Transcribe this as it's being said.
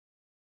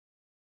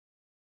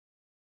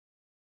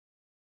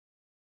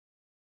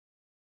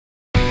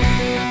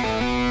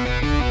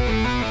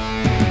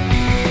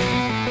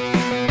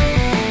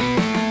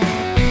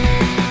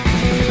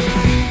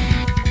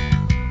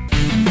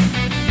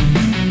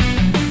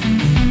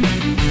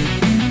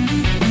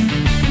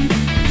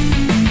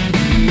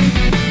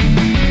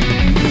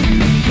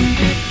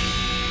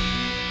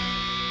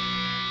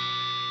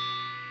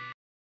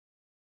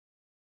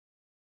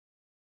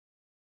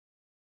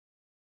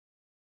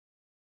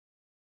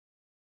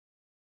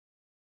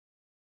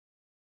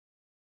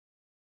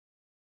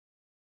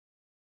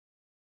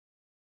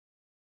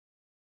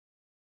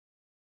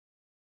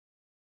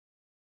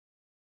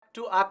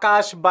to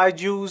Aakash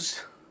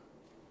BYJU'S.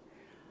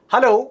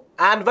 Hello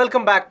and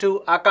welcome back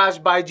to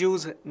Aakash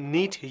BYJU'S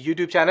NEET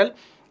YouTube channel.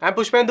 I'm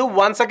Pushpendu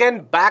once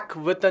again back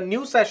with a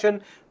new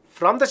session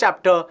from the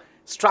chapter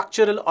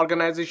Structural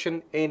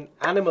Organization in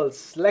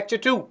Animals, Lecture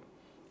 2.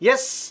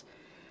 Yes,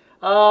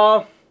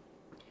 well,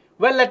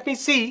 let me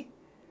see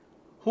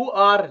who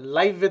are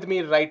live with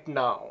me right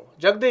now.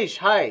 Jagdish,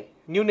 hi,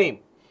 new name.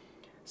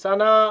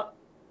 Sana,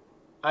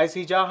 I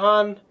see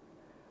Jahan,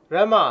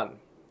 Rahman.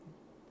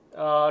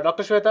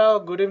 Dr.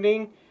 Shweta, good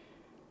evening.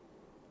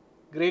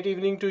 Great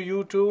evening to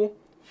you too.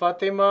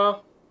 Fatima,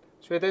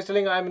 Shweta is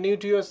telling I'm new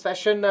to your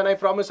session and I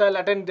promise I'll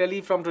attend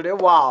Delhi from today.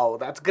 Wow,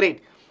 that's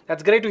great.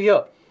 That's great to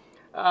hear.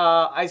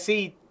 I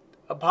see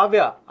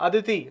Bhavya,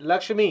 Aditi,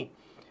 Lakshmi,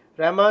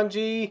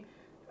 Rahmanji,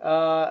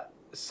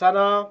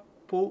 Sana,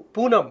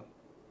 Poonam.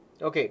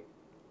 Okay.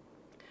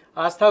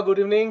 Astha, good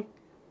evening.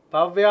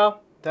 Bhavya,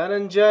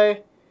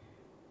 Dhananjay,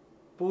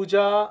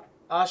 Pooja,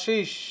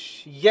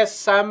 Ashish,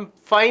 yes, I'm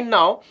fine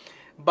now,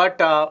 but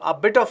a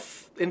bit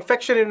of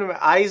infection in my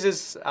eyes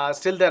is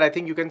still there. I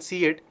think you can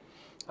see it.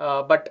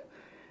 But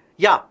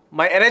yeah,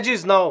 my energy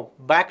is now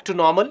back to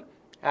normal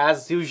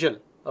as usual.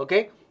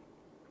 Okay.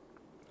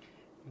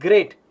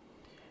 Great.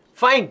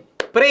 Fine.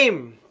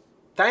 Prem,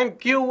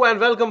 thank you and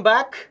welcome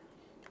back.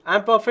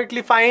 I'm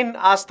perfectly fine.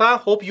 Astha,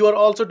 hope you are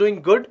also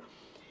doing good.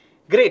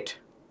 Great.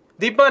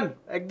 दीपन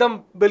एकदम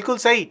बिल्कुल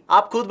सही.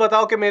 आप खुद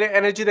बताओ कि मेरे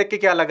energy देख के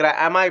क्या लग रहा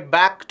है. Am I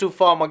back to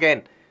form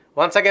again?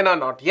 Once again or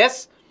not?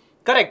 Yes?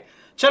 Correct.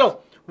 चलो,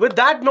 with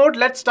that note,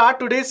 let's start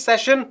today's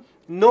session.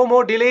 No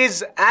more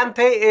delays.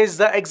 ANTHE is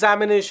the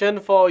examination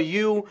for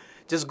you.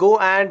 Just go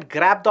and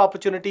grab the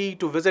opportunity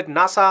to visit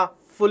NASA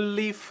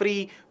fully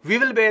free. We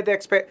will bear the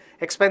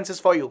expenses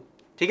for you.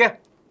 ठीक है?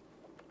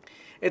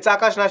 It's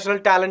Aakash National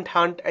Talent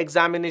Hunt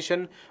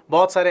examination.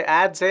 बहुत सारे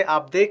ads है.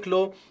 आप देख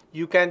लो.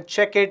 You can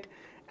check it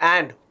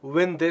and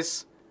win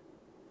this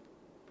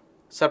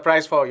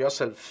surprise for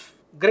yourself.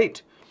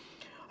 Great.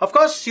 Of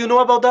course, you know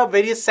about the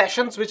various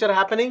sessions which are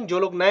happening. जो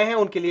लोग नए हैं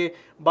उनके लिए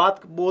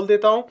बात बोल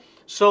देता हूँ.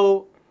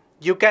 So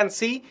you can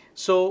see.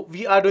 So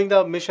we are doing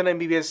the Mission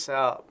MBBS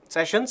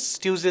sessions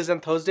Tuesdays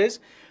and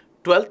Thursdays,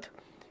 12th,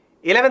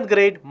 11th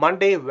grade,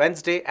 Monday,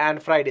 Wednesday,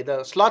 and Friday.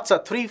 The slots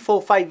are 3,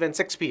 4, 5, and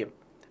 6 p.m.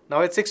 Now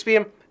it's 6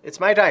 p.m. It's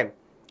my time.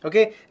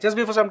 Okay, just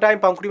before some time,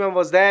 Pankudi ma'am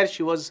was there.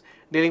 She was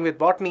dealing with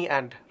botany,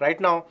 and right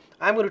now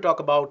I'm going to talk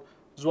about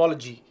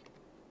zoology.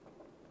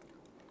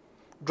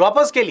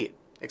 Droppers के लिए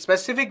a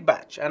specific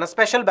batch and a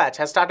special batch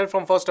has started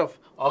from 1st of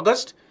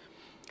August.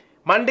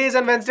 Mondays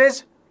and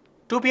Wednesdays,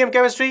 2 p.m.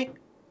 chemistry,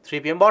 3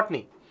 p.m.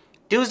 botany.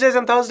 Tuesdays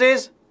and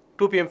Thursdays,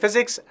 2 p.m.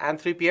 physics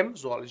and 3 p.m.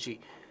 zoology.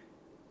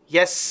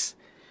 Yes.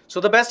 So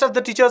the best of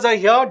the teachers are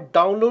here.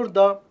 Download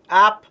the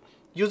app.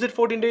 Use it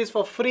 14 days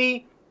for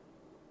free.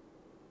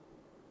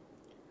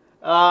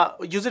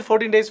 Use it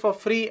 14 days for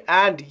free,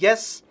 and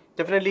yes,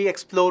 definitely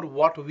explore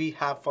what we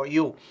have for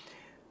you.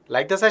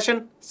 Like the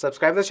session,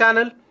 subscribe the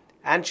channel,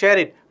 and share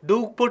it.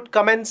 Do put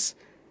comments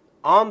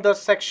on the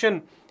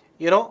section,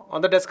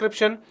 on the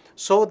description,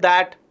 so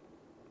that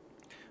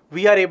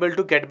we are able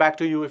to get back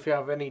to you if you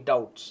have any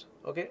doubts.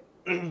 Okay.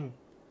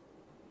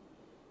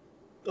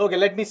 Okay,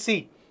 let me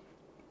see.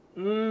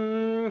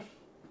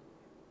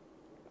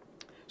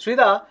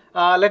 Sridhar,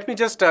 let me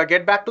just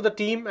get back to the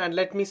team and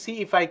let me see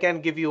if I can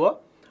give you a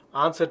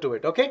answer to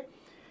it. Okay,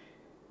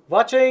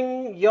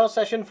 watching your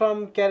session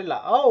from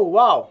Kerala. Oh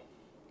wow,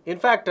 in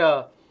fact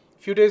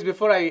few days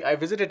before I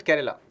visited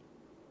Kerala.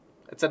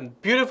 It's a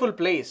beautiful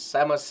place,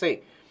 I must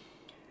say.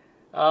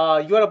 You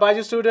are a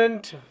BYJU'S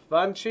student,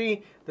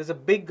 Vanshi. There's a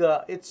big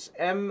it's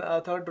M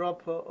third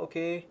drop.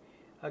 Okay,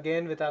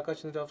 again with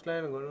Aakash in the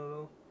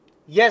offline.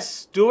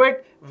 Yes, do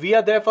it. We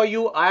are there for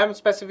you. I am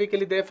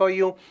specifically there for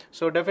you,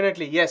 so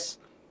definitely yes.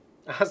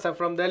 Asa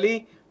from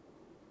Delhi.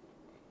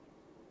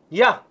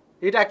 Yeah,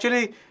 it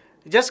actually,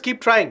 just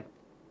keep trying.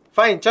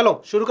 Fine,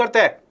 chalo, shuru karte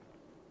hai.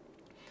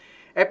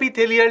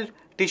 Epithelial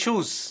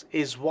tissues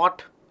is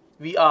what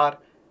we have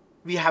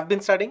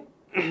been studying.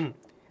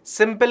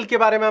 Simple के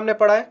बारे में हमने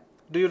पढ़ा है.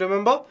 Do you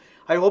remember?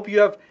 I hope you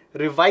have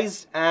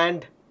revised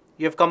and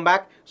you have come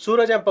back.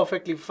 Suraj, I'm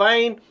perfectly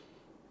fine.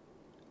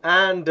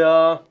 And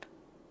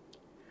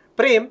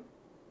Prem,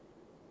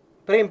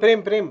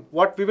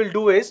 what we will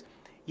do is,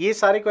 ये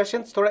सारे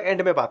questions थोड़ा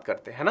end में बात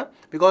करते हैं ना,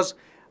 because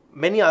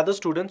many other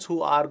students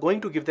who are going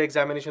to give the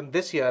examination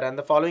this year and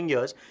the following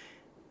years,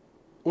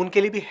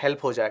 उनके लिए भी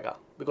help हो जाएगा,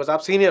 because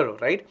आप senior हो,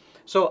 right?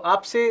 So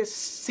आपसे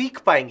सीख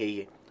पाएंगे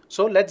ये.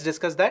 So let's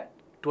discuss that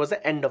towards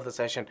the end of the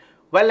session.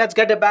 Well, let's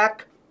get it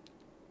back.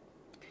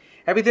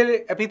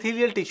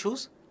 Epithelial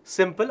tissues,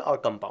 simple or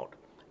compound.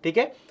 ठीक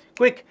है?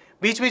 Quick.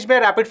 बीच में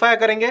rapid fire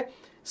करेंगे.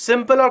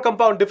 Simple or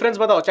compound, difference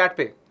बताओ chat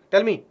पे.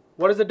 Tell me,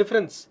 what is the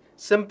difference?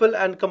 Simple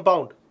and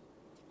compound.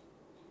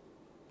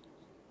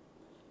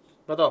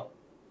 बताओ.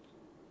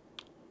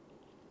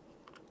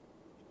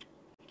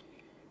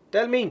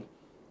 Tell me.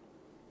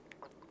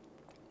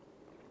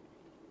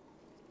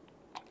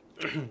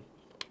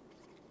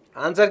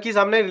 Answer की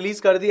सामने release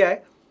कर दिया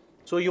है,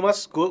 so you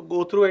must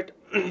go through it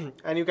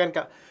and you can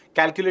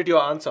calculate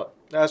your answer.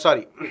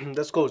 Sorry,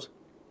 the scores.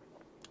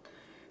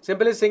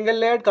 Simple is single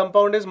layered,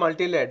 compound is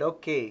multi-layered.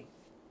 Okay.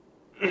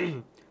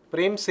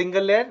 Prem,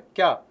 single layer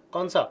क्या?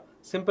 कौन सा?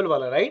 Simple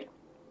वाला, right?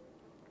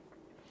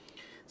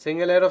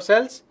 Single layer of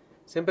cells.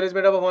 Simple is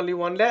made up of only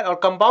one layer. और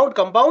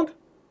compound?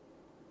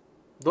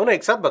 दोनों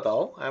एक साथ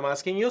बताओ. I am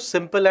asking you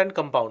simple and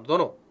compound.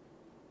 दोनों.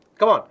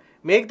 Come on.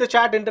 Make the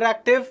chat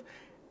interactive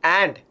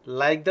and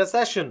like the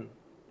session.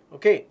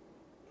 Okay.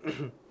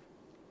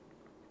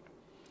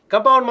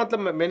 Compound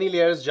मतलब many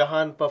layers.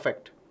 Jahan,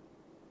 perfect.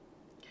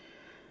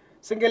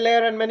 Single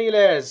layer and many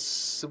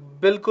layers.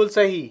 बिल्कुल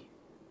सही.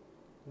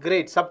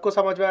 Great. सबको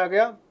समझ में आ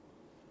गया?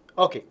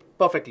 Okay.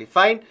 Perfectly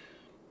fine.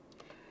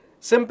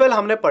 Simple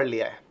हमने पढ़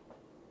लिया है.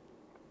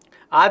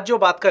 आज जो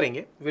बात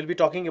करेंगे, we'll be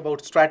talking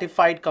about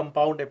stratified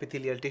compound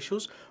epithelial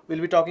tissues.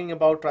 We'll be talking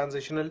about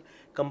transitional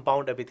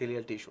compound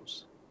epithelial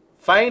tissues.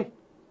 Fine.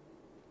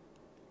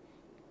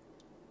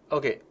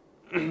 Okay.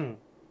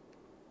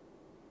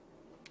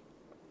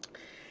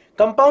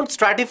 Compound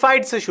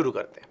stratified से शुरू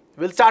करते हैं.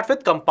 We'll start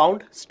with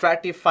compound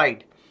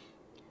stratified.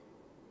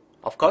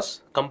 Of course,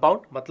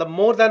 compound मतलब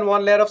more than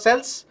one layer of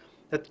cells.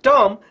 The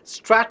term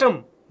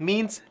stratum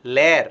means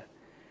layer.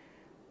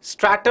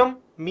 Stratum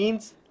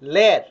means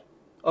layer.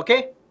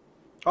 Okay,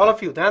 all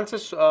of you, ध्यान से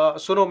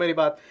सुनो मेरी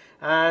बात.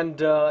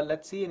 And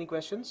let's see, any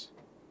questions?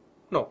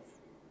 No,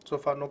 so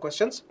far no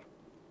questions.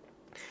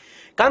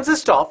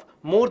 Consist of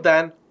more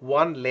than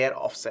one layer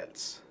of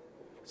cells.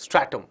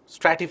 Stratum,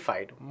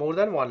 stratified, more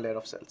than one layer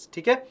of cells.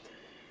 ठीक है?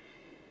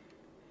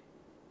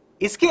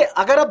 इसके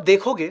अगर आप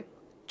देखोगे,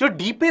 जो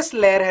deepest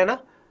layer है ना,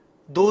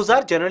 those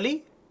are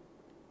generally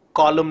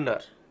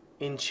columnar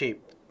in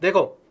shape.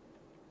 देखो,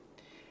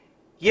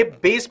 ये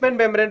basement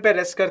membrane पे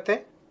rest करते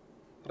हैं.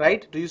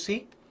 Right? Do you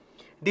see?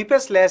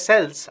 Deepest layer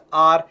cells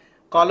are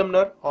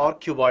columnar or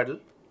cuboidal.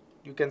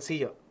 You can see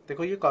here.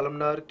 देखो ये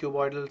columnar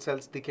cuboidal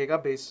cells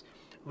दिखेगा base,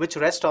 which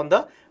rest on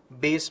the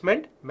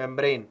basement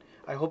membrane.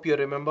 I hope you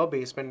remember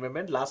basement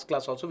membrane. Last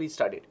class also we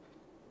studied.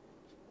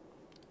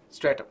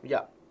 Stratum,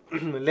 yeah,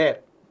 layer.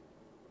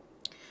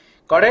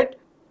 Got it?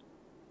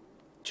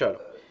 चलो.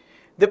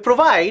 They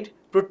provide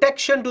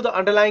protection to the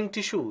underlying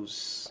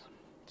tissues.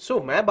 So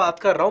मैं बात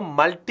कर रहा हूँ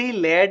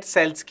multi-layered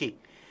cells की.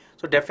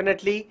 So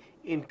definitely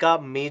इनका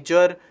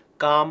major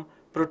काम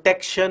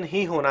protection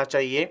ही होना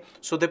चाहिए.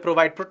 So they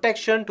provide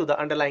protection to the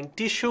underlying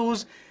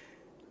tissues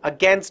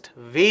against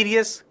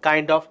various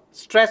kind of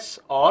stress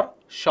or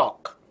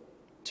shock.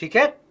 ठीक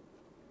है?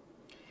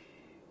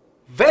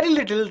 Very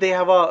little they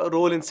have a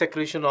role in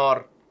secretion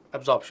or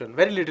absorption.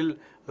 Very little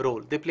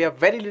role. They play a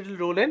very little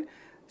role in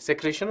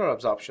secretion or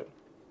absorption.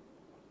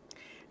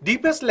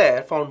 Deepest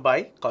layer found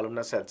by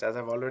columnar cells, as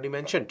I've already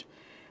mentioned.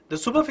 The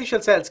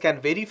superficial cells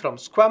can vary from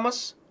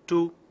squamous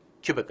to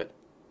cubical.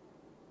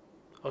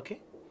 Okay,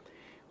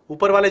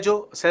 ऊपर वाले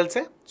जो cells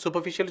है,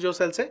 superficial जो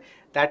cells है,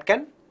 that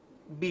can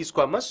be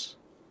squamous,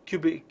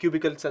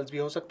 cubical cells भी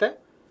हो सकता है.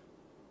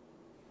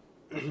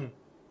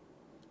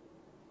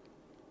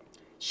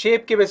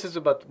 Shape के basis से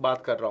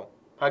बात कर रहा हूँ.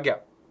 आ गया?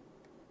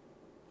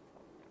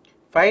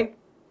 Fine.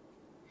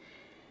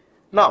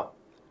 Now,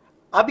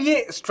 अब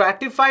ये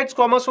stratified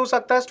squamous हो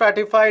सकता है,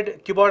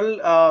 stratified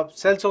cuboidal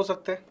cells हो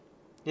सकते हैं.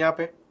 यहाँ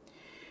पे.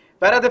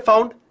 Where are they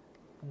found?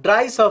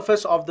 Dry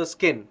surface of the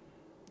skin.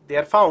 They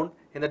are found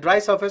in the dry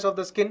surface of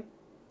the skin.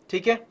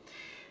 ठीक है?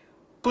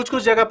 कुछ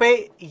जगह पे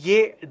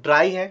ये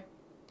dry है.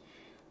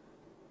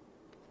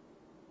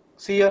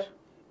 See here.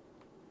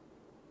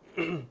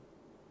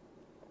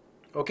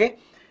 Okay.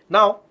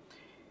 Now,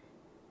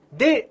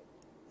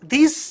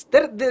 these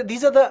are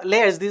the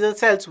layers. These are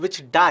cells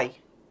which die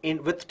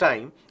with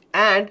time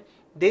and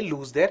they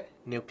lose their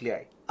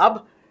nuclei.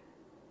 अब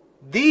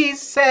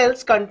these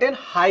cells contain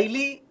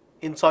highly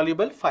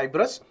insoluble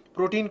fibrous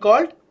protein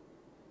called,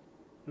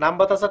 नाम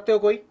बता सकते हो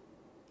कोई?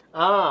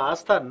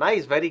 आस्था,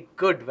 nice, very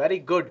good, very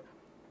good.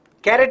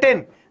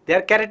 Keratin, they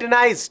are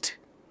keratinized.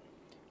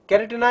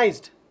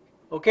 Keratinized,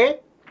 okay?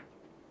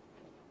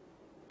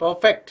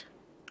 Perfect.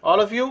 All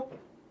of you,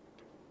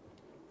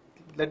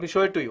 let me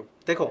show it to you.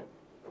 देखो,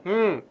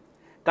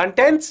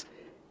 contains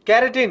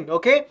keratin,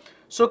 okay?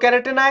 So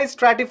keratinized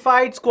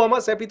stratified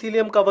squamous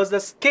epithelium covers the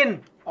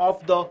skin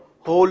of the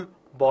whole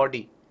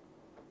body.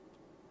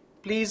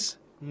 Please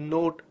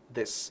note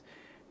this.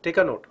 Take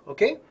a note,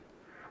 okay?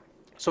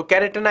 So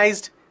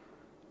keratinized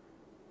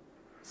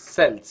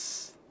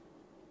cells.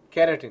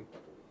 Keratin.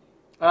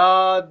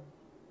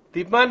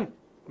 दीपन,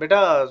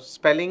 बेटा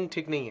spelling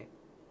ठीक नहीं है,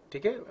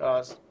 ठीक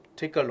है?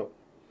 ठीक कर लो.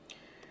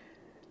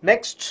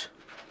 Next,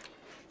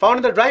 found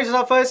in the dry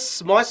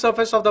surface, moist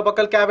surface of the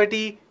buccal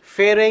cavity,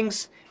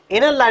 pharynx,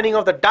 inner lining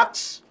of the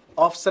ducts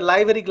of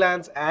salivary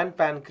glands and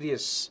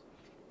pancreas.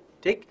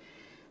 ठीक?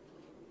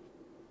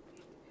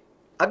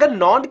 अगर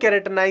नॉन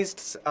केराटिनाइज्ड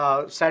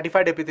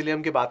स्ट्रैटिफाइड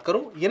एपिथेलियम की बात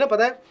करूं, ये ना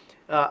पता है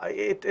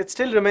it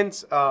still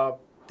remains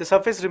the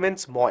surface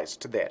remains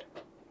moist there.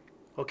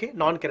 Okay,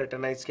 non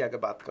keratinised की अगर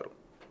बात करूं,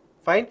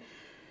 फाइन.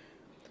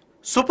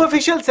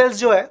 सुपरफिशियल सेल्स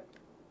जो है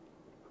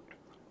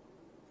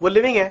वो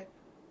लिविंग है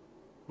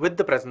with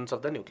the presence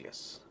of the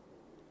nucleus.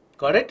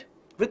 Got it?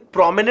 with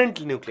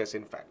prominent nucleus,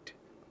 in fact.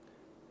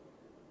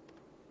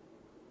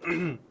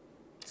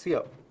 See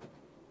here.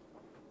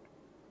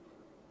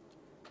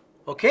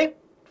 Okay,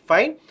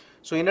 fine.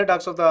 So inner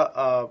ducts of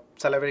the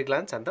salivary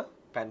glands and the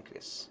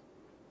pancreas.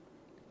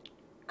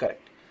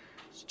 Correct.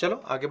 So,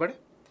 chalo, aage badhe.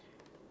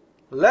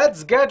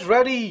 Let's get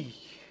ready.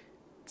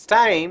 It's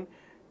time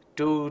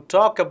to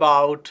talk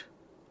about,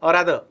 or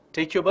rather,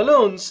 take your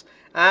balloons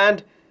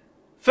and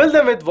fill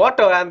them with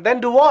water and then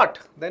do what?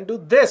 Then do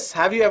this.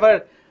 Have you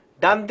ever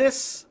done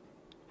this?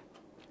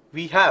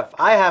 We have.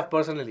 I have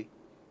personally.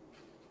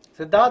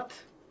 Siddharth,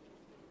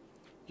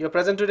 you're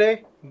present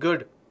today?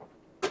 Good.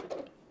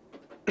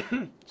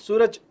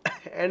 Suraj,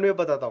 end में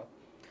बताता हूँ.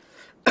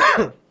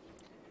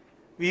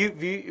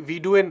 We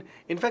do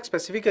in fact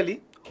specifically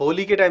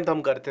Holi के time तो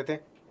हम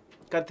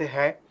करते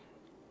हैं.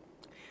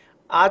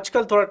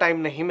 आजकल थोड़ा टाइम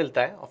नहीं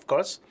मिलता है of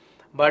course,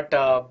 but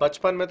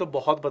बचपन में तो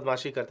बहुत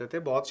बदमाशी करते थे,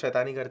 बहुत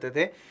शैतानी करते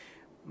थे.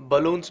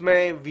 Balloons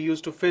में we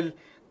used to fill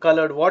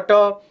colored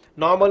water,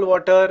 normal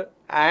water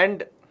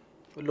and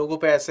लोगों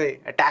पे ऐसे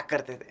अटैक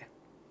करते थे.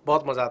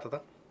 बहुत मजा आता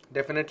था,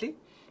 definitely.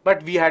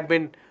 But we had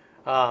been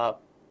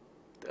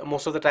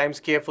most of the times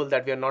careful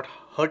that we are not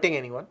hurting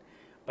anyone.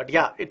 But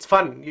yeah, it's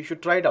fun. You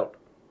should try it out.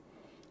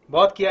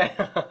 बहुत किया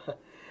है.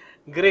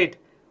 Great.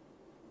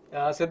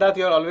 Siddharth,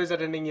 you are always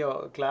attending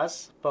your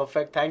class.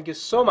 Perfect. Thank you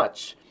so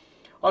much.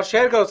 और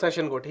share करो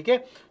session को, ठीक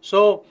है?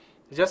 So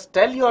just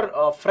tell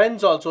your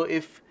friends also,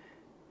 if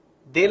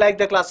they like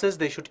the classes,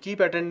 they should keep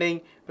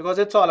attending because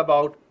it's all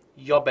about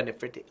your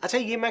benefit. अच्छा,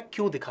 ये मैं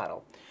क्यों दिखा रहा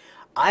हूँ?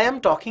 I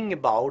am talking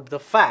about the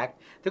fact,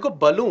 देखो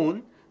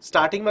balloon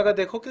starting में अगर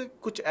देखो कि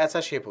कुछ ऐसा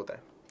shape होता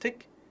है,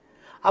 ठीक?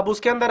 अब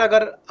उसके अंदर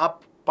अगर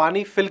आप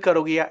पानी fill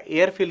करोगे या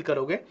air fill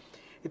करोगे,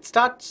 it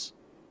starts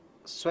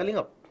swelling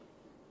up,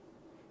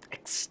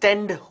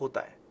 extend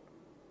होता है,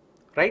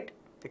 right?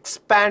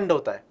 Expand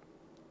होता है.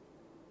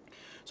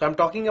 So I'm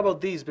talking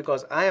about these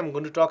because I am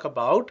going to talk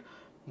about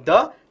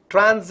the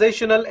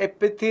transitional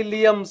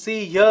epithelium.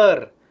 See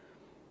here.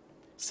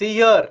 See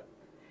here.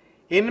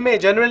 इनमें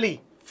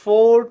generally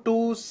 4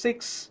 to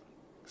 6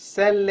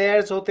 cell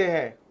layers होते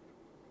हैं.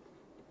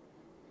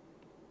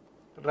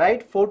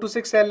 Right? 4 to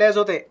 6 cell layers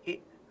होते हैं.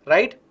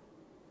 Right?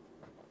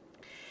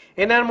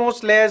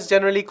 Innermost layers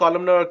generally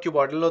columnar और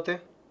cuboidal होते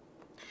हैं.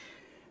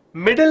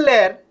 Middle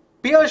layer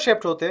pear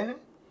shaped होते हैं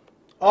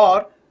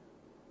और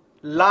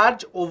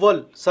large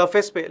oval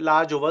surface पे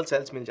large oval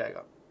cells मिल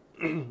जाएगा.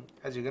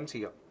 As you can see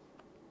here.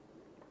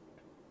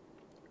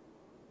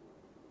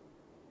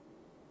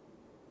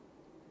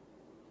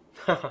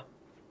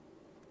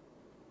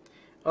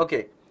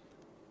 Okay,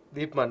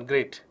 Deepman,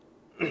 great.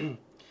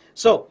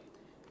 So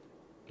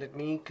let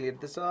me clear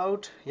this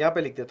out. यहाँ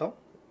पे लिख देता हूँ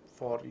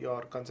for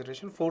your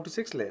consideration. 4 to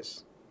 6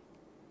 layers.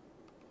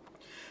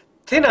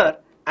 Thinner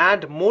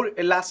and more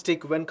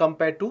elastic when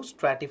compared to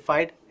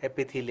stratified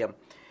epithelium.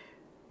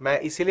 मैं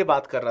इसीलिए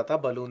बात कर रहा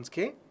था balloons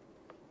के.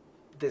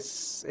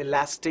 This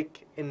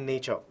elastic in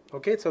nature.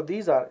 Okay, so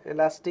these are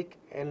elastic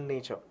in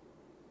nature.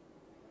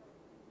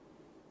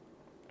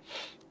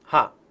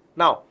 हाँ.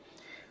 Now,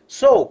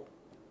 so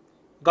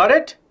got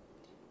it?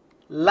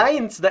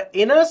 Lines the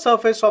inner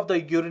surface of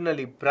the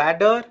urinary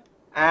bladder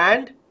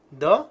and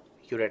the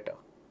ureter.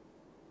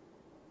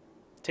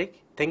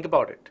 Think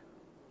about it.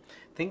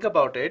 Think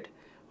about it.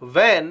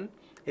 When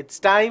it's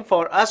time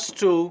for us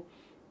to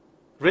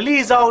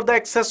release out the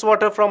excess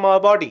water from our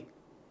body,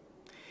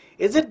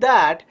 is it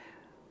that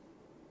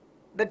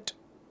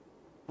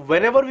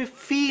whenever we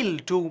feel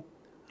to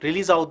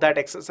release out that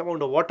excess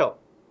amount of water,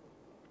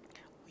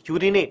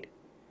 urinate,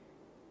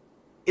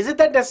 is it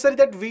that necessary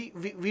that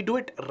we do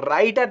it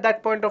right at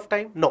that point of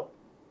time? No.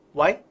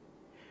 Why?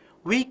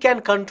 We can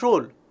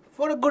control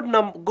for a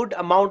good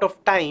amount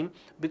of time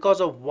because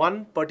of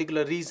one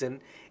particular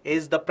reason,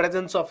 is the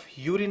presence of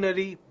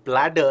urinary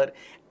bladder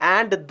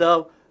and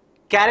the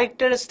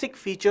characteristic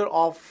feature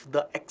of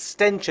the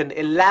extension,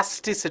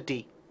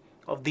 elasticity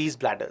of these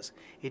bladders.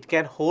 It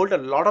can hold a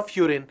lot of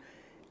urine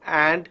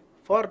and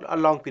for a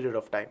long period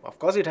of time. Of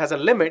course, it has a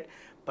limit,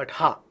 but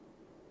हाँ,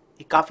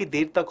 ये काफी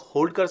देर तक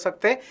hold कर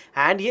सकते हैं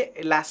and ये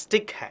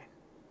elastic है.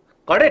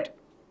 Got it?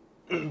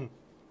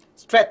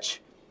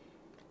 Stretch.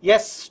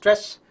 Yes,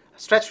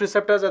 stretch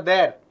receptors are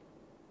there.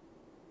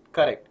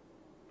 Correct.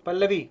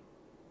 Pallavi.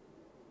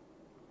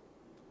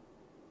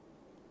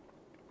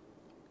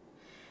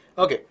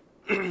 Okay.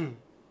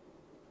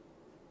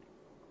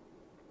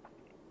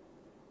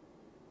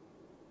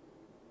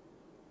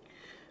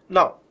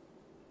 Now,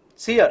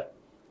 see here,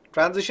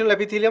 transitional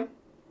epithelium.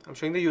 I'm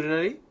showing the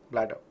urinary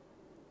bladder.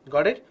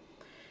 Got it?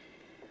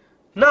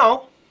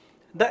 Now,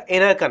 the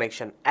inner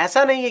connection.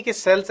 ऐसा नहीं है कि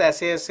cells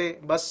ऐसे ऐसे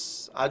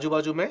बस आजू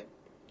बाजू में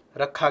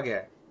रखा गया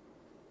है.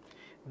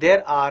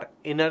 There are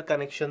inner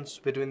connections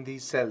between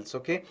these cells.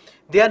 Okay,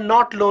 they are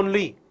not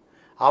lonely.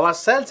 Our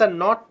cells are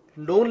not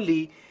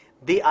lonely.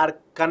 They are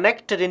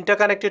connected,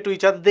 interconnected to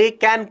each other. They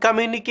can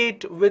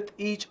communicate with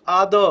each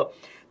other.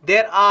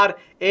 There are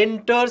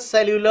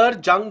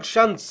intercellular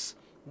junctions.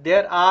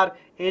 There are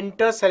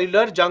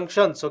intercellular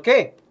junctions.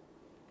 Okay,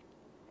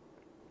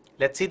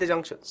 let's see the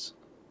junctions.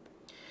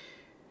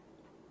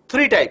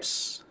 three types.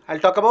 I'll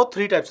talk about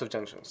three types of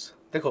junctions.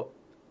 देखो,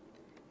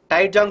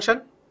 tight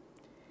junction,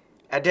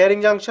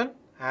 adhering junction,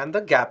 and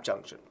the gap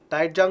junction.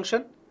 Tight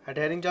junction,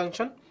 adhering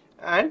junction,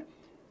 and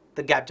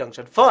the gap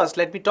junction. First,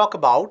 let me talk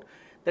about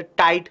the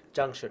tight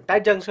junction.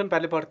 Tight junction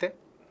पहले पढ़ते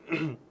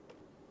हैं.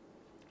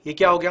 ये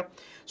क्या हो गया?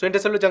 So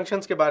intercellular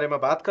junctions के बारे में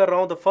बात कर रहा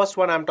हूँ. The first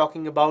one I'm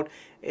talking about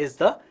is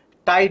the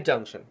tight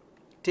junction.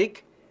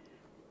 ठीक?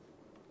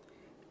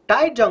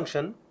 Tight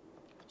junction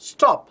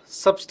stop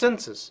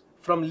substances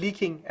from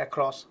leaking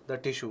across the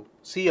tissue.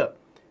 See here.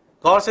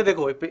 गौर से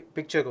देखो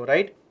पिक्चर को,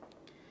 right?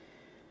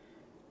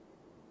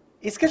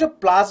 इसके जो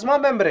plasma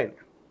membrane,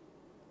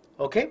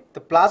 okay,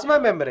 the plasma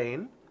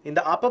membrane in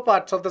the upper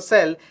parts of the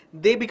cell,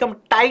 they become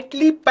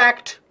tightly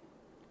packed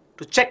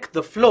to check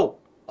the flow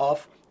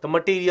of the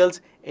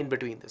materials in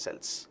between the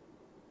cells.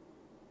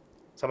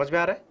 समझ में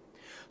आ रहा है?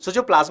 So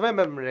जो plasma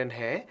membrane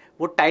है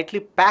वो tightly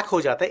pack हो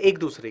जाता है, एक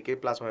दूसरे के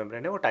प्लाज्मा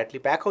मेम्ब्रेन है वो टाइटली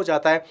पैक हो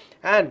जाता है,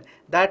 and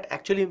that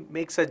actually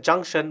makes a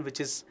junction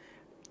which is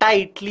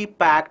tightly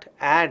packed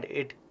and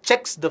it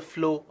checks the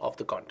flow of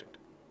the content.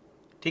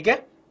 ठीक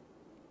है?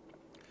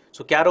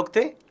 सो क्या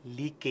रोकते?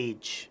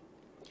 Leakage.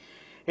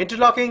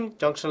 Interlocking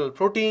junctional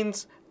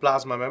proteins,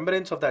 plasma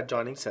membranes of the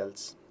adjoining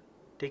sales.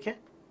 ठीक है?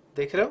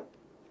 देख रहे हो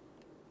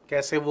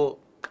कैसे वो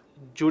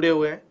जुड़े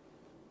हुए हैं?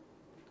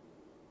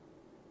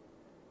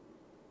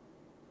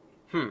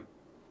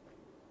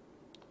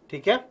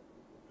 ठीक है?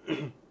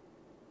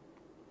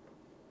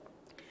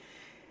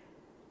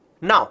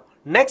 Now,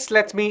 next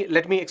let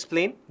me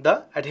explain the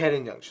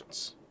adhering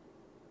junctions.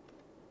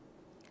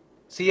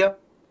 See here.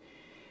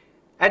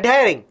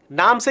 Adhering,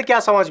 नाम से क्या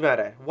समझ में आ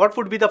रहा है? What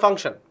would be the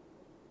function?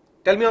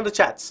 Tell me on the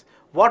chats.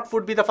 What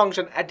would be the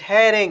function?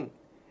 Adhering.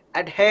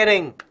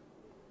 Adhering.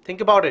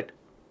 Think about it.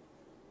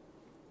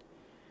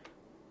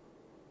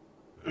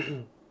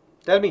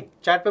 Tell me,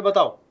 chat पे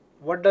बताओ.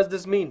 What does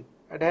this mean?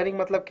 Adhering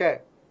मतलब क्या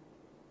है?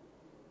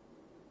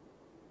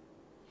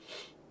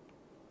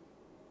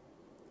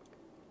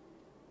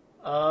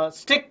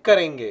 स्टिक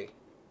करेंगे,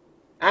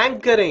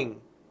 एंकरिंग.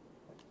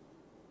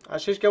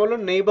 आशीष क्या बोलो?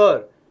 नेबर.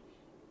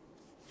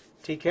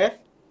 ठीक है?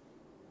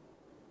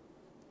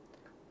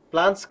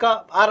 प्लांट्स का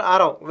आ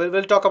रहा हूं.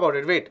 Will talk about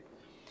it. Wait.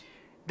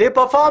 They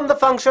perform the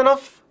function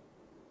of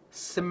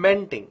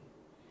cementing.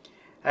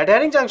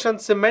 Adhering junction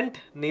cement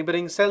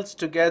neighbouring cells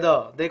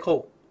together. देखो,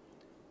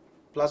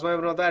 plasma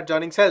membrane of the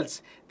adjoining cells,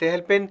 they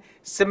help in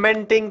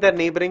cementing the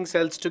neighboring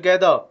cells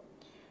together.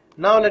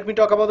 Now let me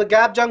talk about the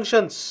gap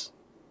junctions.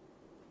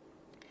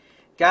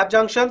 Gap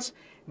junctions,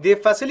 they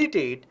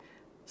facilitate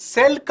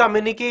cell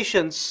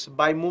communications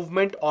by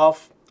movement of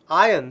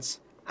ions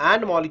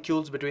and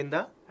molecules between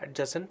the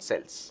adjacent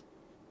cells.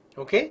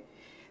 Okay?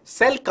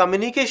 Cell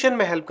communication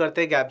में help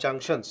करते हैं gap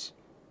junctions.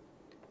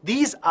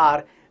 These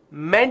are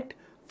meant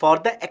for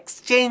the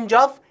exchange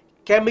of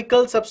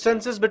chemical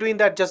substances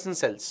between the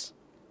adjacent cells.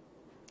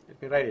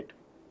 Let me write it.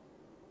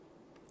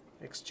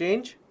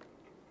 Exchange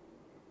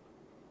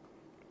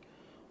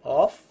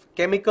of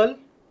chemical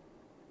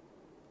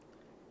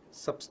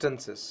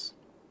substances.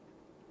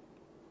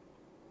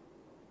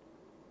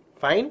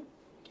 Fine.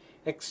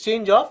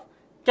 Exchange of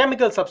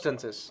chemical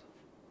substances.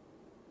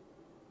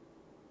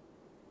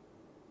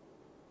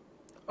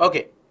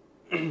 Okay.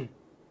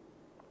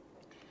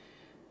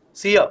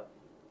 See here.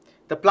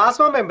 The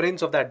plasma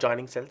membranes of the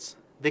adjoining cells.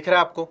 दिख रहा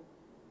है आपको?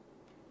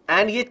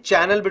 And ये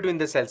channel between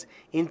the cells.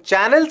 In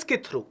channels के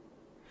through,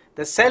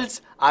 the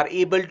cells are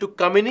able to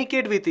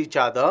communicate with each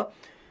other.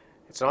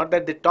 It's not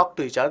that they talk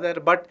to each other,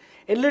 but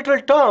in literal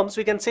terms,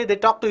 we can say they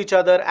talk to each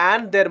other,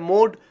 and their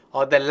mode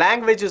or their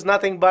language is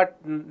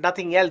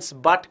nothing else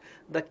but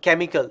the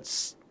chemicals.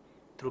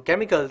 Through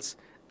chemicals,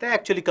 they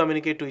actually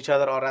communicate to each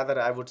other, or rather,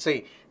 I would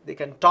say, they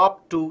can talk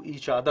to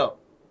each other.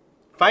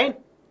 Fine?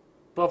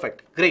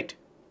 Perfect. Great.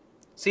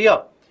 See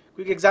here.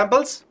 Quick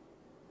examples.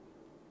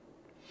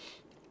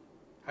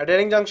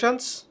 Adhering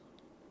junctions,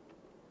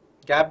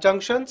 gap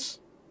junctions,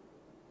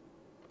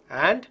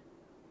 and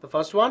the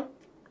first one.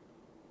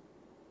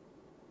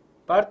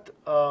 But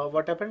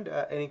what happened?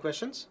 Any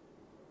questions?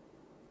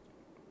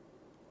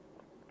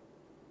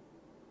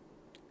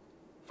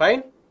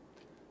 Fine.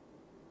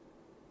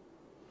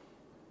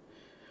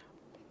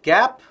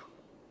 Gap.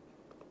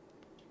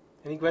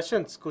 Any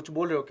questions? कुछ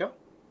बोल रहे हो क्या?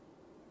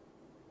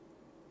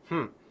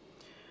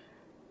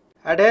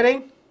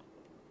 Adhering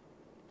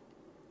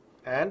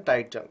and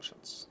tight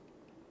junctions.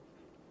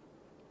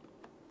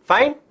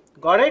 Fine?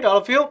 Got it, all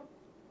of you?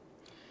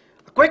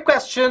 A quick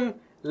question.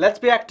 Let's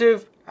be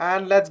active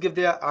and let's give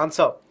the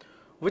answer.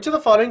 Which of the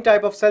following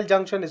type of cell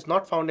junction is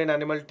not found in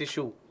animal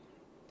tissue?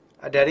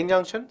 Adhering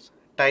junctions,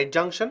 tight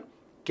junction,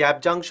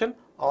 gap junction,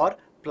 or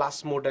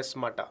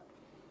plasmodesmata?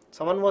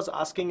 Someone was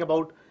asking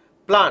about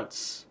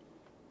plants.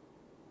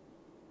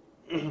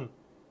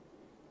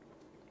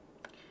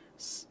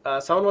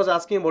 Someone was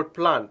asking about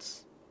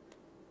plants.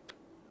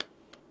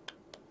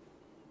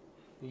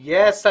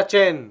 Yes,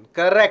 Sachin,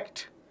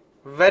 correct.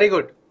 Very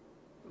good.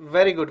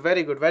 Very good,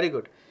 very good, very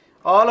good.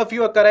 All of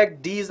you are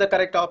correct. D is the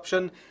correct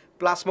option.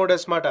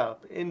 Plasmodesmata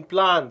in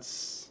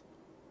plants.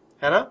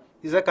 है ना?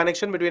 These are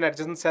connection between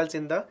adjacent cells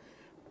in the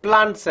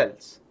plant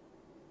cells.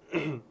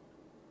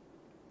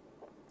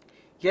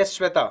 Yes,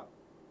 Shweta,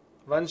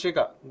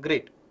 Vanshika,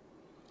 great.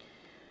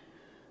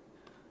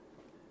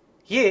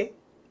 ये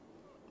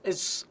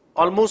is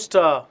almost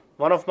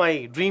one of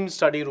my dream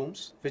study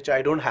rooms, which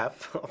I don't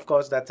have. Of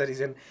course, that's the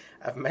reason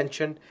I've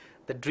mentioned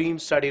the dream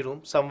study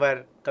room.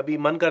 Somewhere कभी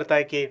मन करता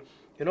है कि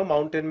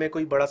mountain में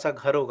कोई बड़ा सा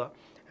घर होगा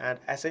एंड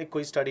ऐसे ही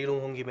कोई स्टडी रूम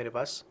होंगी मेरे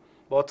पास,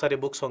 बहुत सारे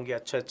बुक्स होंगे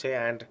अच्छे अच्छे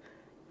एंड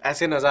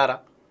ऐसे नज़ारा,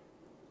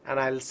 and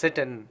I will sit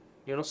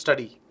and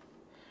study.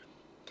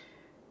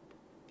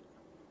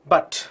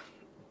 But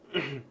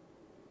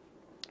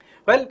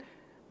well,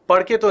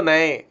 पढ़ के तो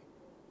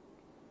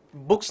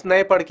बुक्स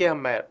नए पढ़ के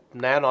हम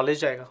नया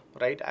नॉलेज आएगा,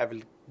 right? I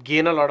will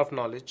gain a lot of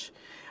knowledge,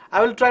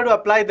 I will try to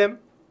apply them,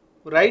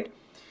 right?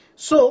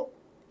 सो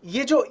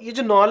ये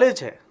जो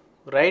नॉलेज है,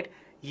 राइट,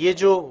 ये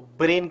जो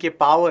ब्रेन के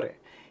पावर है,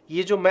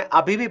 ये जो मैं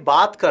अभी भी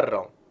बात कर रहा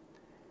हूं,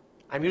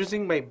 I am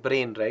using my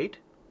brain, right?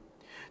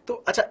 तो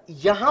अच्छा,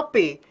 यहां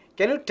पे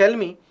कैन यू टेल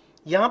मी,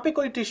 यहां पे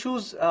कोई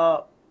टिश्यूज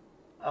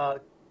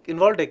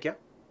इन्वॉल्व है क्या?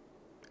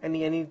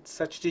 any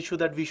such tissue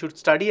that we should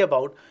study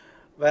about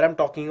where I'm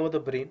talking about the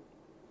brain?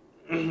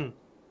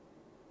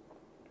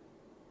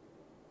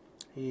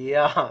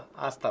 Yeah,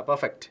 Asta,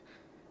 perfect.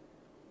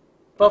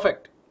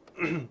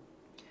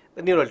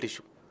 The neural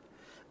tissue.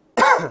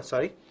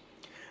 Sorry.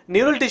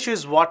 Neural tissue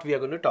is what we are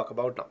going to talk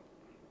about now.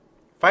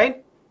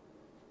 Fine.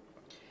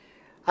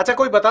 अच्छा,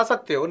 कोई बता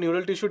सकते हो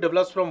neural tissue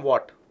develops from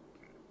what?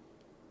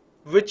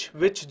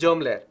 Which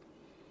germ layer?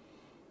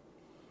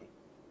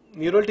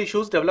 Neural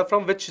tissues develop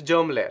from which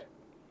germ layer?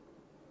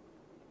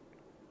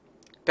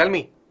 Tell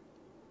me.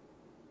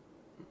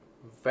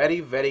 Very,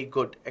 very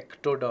good.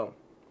 Ectoderm.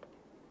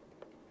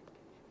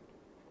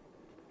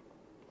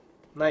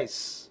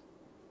 Nice.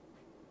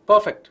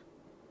 Perfect.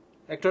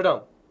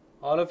 Ectoderm.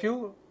 All of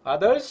you,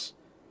 others?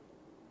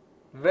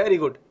 Very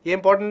good. ये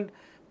important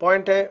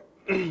point है.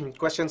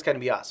 Questions can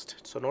be asked.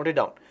 So note it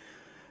down.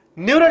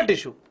 Neural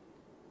tissue.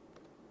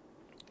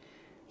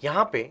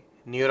 यहाँ पे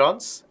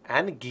neurons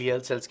and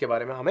glial cells के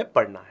बारे में हमें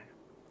पढ़ना है.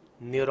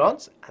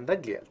 Neurons and the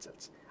glial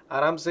cells.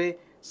 आराम से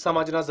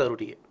समझना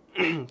जरूरी है.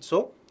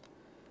 So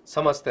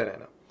समझते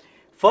रहना.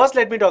 First,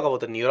 let me talk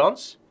about the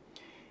neurons.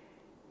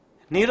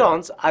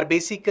 Neurons are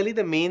basically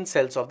the main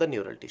cells of the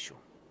neural tissue.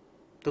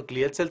 तो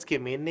glial cells के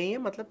main नहीं है,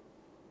 मतलब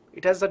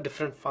it has a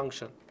different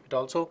function. It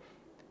also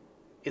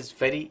is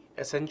very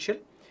essential.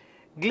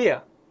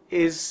 Glia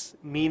is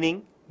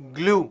meaning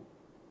glue.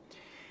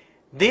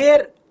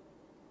 Their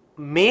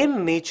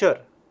main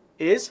nature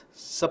is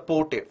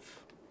supportive.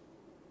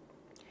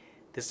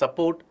 They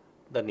support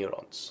the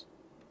neurons.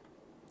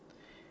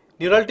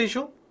 Neural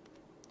tissue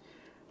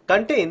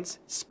contains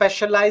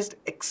specialized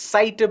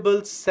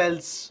excitable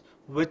cells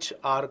which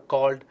are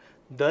called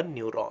the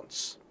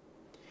neurons.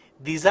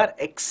 These are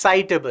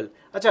excitable.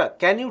 Acha,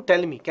 can you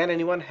tell me, can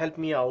anyone help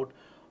me out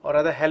or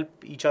rather help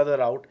each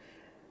other out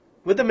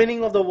with the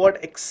meaning of the word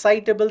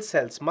excitable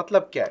cells?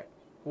 मतलब क्या है?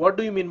 What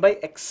do you mean by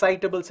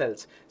excitable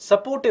cells?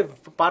 Supportive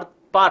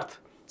Partha.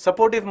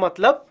 Supportive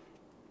मतलब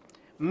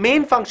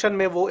main function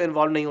में वो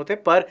involve नहीं होते,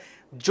 पर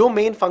जो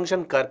मेन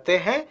फंक्शन करते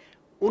हैं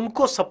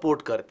उनको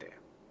सपोर्ट करते हैं,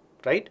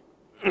 right?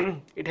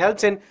 It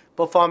helps in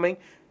performing,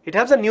 it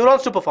helps the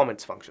neurons to perform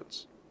its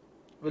functions.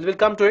 We'll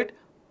come to it.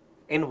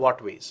 In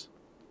what ways?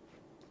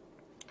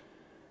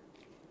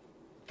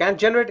 Can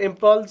generate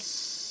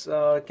impulse,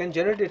 can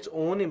generate its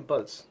own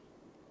impulse.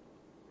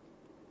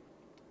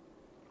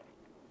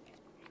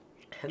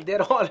 And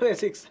they're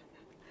always excited.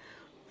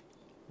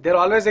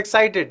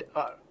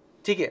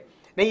 ठीक है.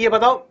 नहीं, ये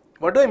बताओ,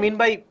 what do I mean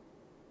by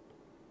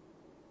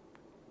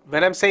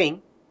when I'm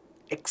saying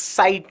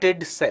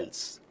excited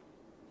cells?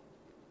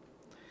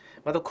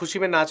 मतलब खुशी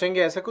में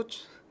नाचेंगे ऐसा कुछ?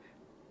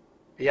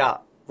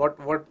 या what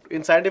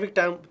in scientific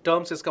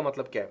terms इसका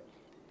मतलब क्या है?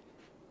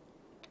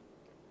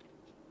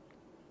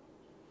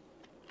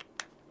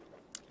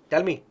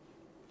 Tell me.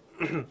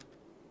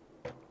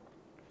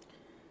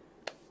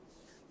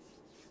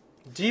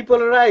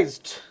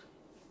 Depolarized.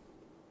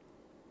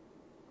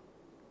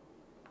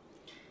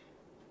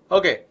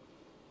 Okay.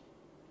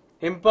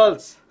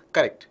 Impulse.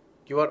 Correct.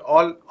 You are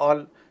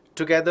all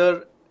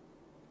together.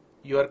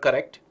 You are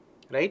correct,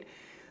 right?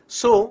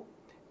 So,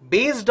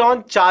 based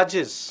on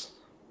charges,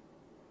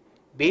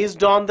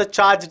 based on the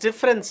charge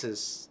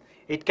differences,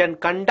 it can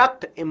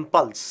conduct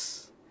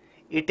impulse.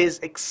 It is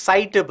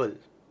excitable.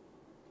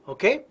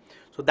 Okay?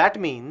 So that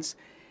means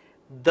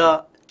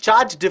the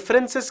charge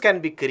differences can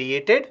be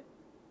created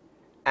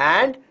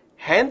and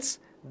hence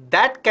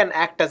that can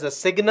act as a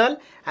signal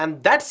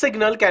and that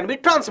signal can be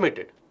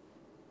transmitted.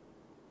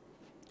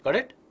 Got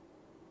it?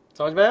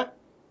 समझ में आया?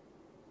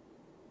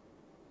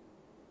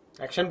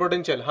 Action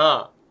potential,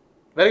 हाँ.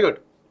 Very good.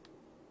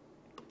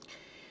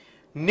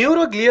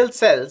 Neuroglial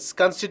cells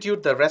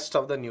constitute the rest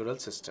of the neural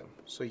system.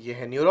 So ये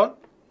है neuron,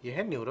 ये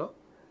है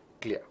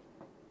neuroglia.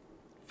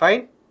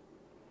 Fine?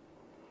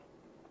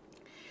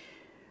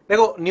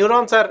 देखो,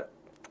 neurons are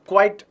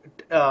quite,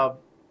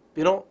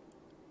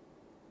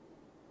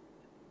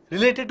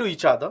 related to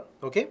each other,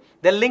 okay?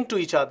 They're linked to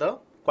each other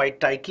quite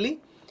tightly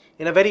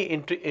in a very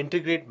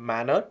integrated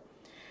manner.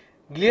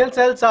 Glial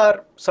cells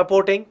are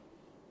supporting,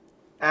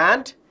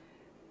 and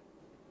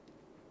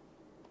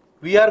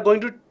we are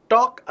going to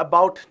talk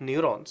about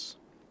neurons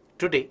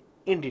today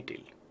in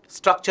detail.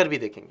 Structure भी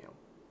देखेंगे हम,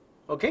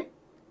 okay?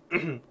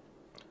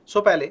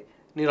 So पहले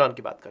neuron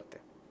की बात करते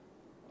हैं.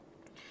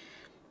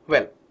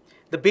 Well,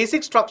 the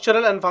basic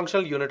structural and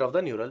functional unit of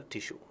the neural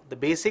tissue. The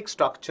basic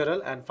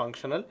structural and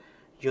functional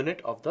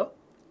unit of the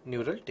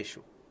neural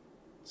tissue.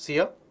 See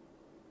here?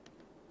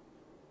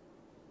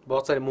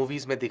 बहुत सारे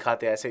मूवीज में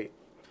दिखाते हैं ऐसे,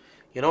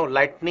 you know,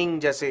 lightning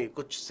जैसे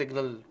कुछ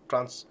सिग्नल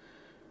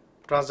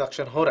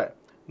ट्रांसडक्शन हो रहा है.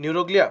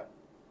 न्यूरोग्लिया,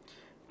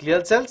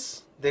 ग्लियल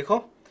सेल्स देखो,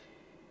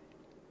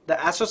 the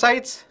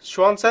astrocytes,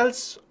 Schwann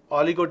cells,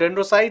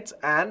 oligodendrocytes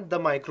and the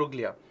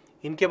microglia.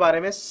 इनके बारे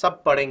में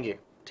सब पढ़ेंगे,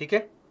 ठीक है?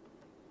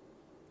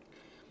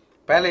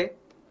 पहले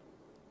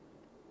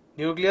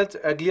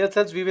glial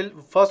cells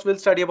we'll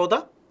study about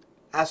the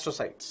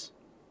astrocytes.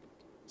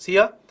 See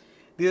here,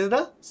 these are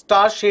the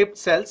star-shaped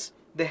cells.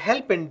 They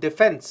help in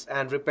defense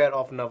and repair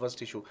of nervous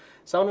tissue.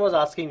 Someone was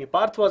asking me,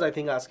 Parth was I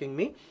think asking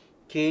me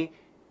कि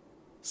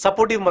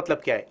supportive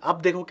मतलब क्या है.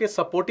 अब देखो कि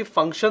supportive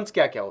functions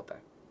क्या क्या होता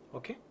है,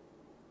 okay?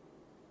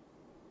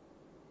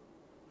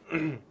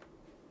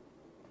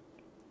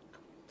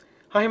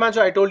 Hi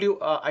Himanshu, I told you,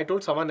 I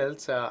told someone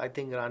else, I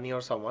think Rani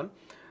or someone,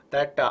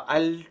 that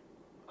I'll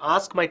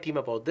ask my team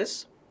about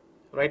this.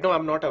 Right now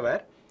I'm not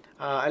aware.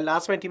 I'll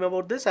ask my team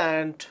about this,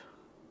 and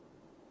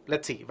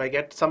let's see if I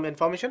get some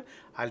information.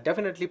 I'll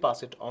definitely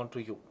pass it on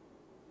to you.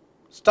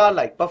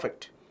 Star-like,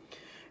 perfect.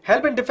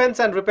 Help in defense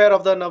and repair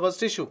of the nervous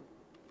tissue.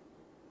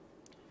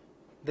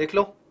 देख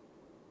लो,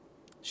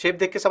 shape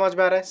देख के समझ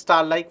में आ रहा है.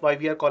 Star-like, why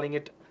we are calling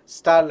it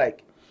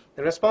star-like.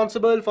 They're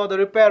responsible for the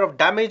repair of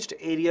damaged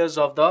areas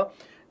of the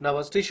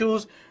nervous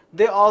tissues.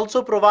 They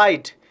also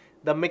provide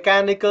the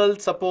mechanical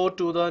support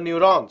to the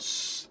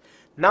neurons.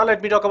 Now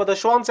let me talk about the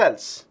Schwann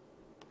cells.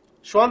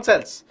 Schwann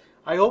cells.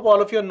 I hope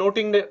all of you are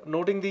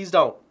noting these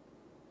down.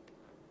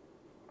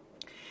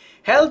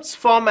 Helps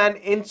form an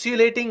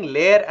insulating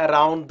layer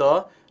around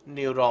the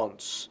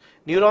neurons.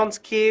 Neurons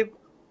के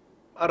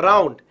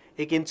around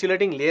एक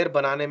insulating layer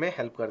बनाने में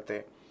help करते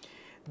हैं.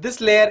 This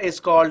layer is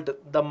called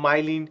the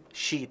myelin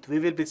sheath. We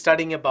will be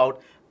studying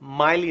about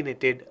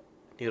myelinated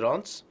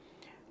neurons,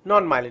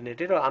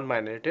 non-myelinated or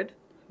unmyelinated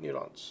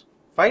neurons.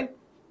 Fine.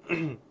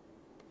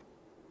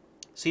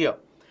 See here,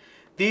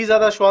 these are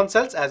the Schwann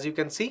cells as you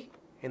can see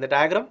in the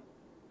diagram,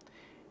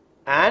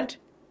 and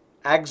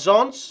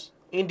axons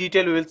in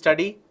detail we will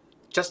study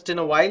just in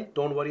a while,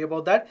 don't worry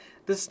about that.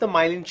 This is the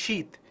myelin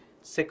sheath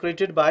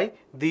secreted by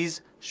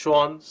these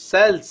Schwann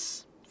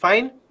cells.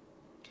 Fine.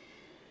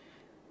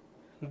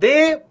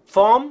 They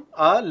form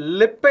a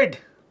lipid.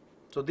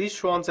 So these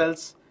Schwann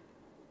cells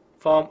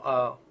form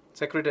a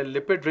secreted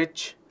lipid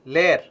rich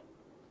layer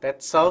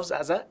that serves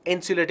as an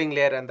insulating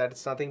layer, and that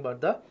is nothing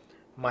but the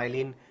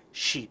myelin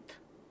sheath.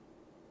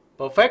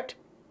 Perfect.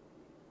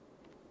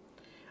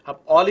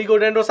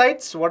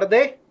 Oligodendrocytes, what are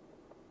they?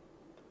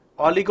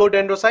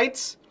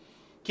 Oligodendrocytes.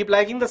 Keep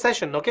liking the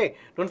session, okay?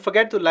 Don't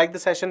forget to like the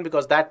session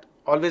because that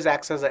always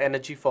acts as the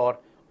energy for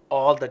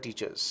all the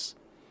teachers.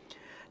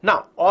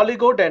 Now,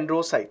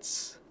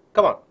 oligodendrocytes.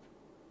 Come on.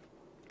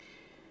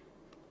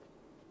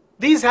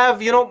 These have,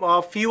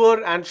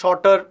 fewer and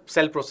shorter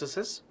cell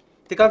processes.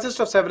 They consist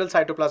of several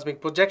cytoplasmic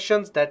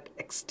projections that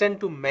extend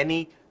to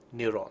many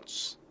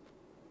neurons.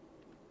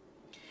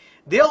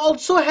 They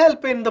also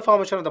help in the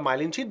formation of the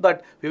myelin sheath,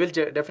 but we will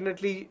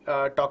definitely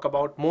talk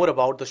about more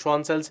about the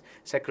Schwann cells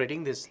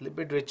secreting this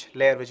lipid-rich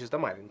layer, which is the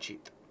myelin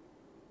sheath.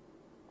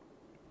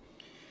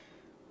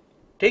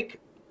 Take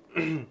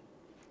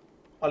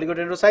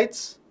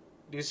oligodendrocytes.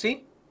 Do you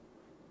see?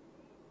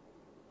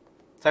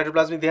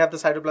 Cytoplasmic, they have the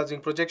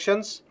cytoplasmic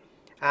projections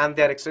and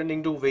they are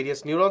extending to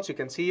various neurons. You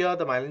can see here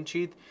the myelin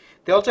sheath.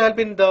 They also help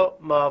in the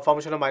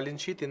formation of myelin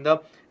sheath in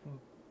the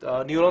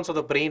neurons of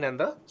the brain and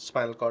the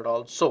spinal cord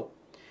also.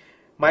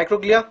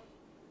 Microglia.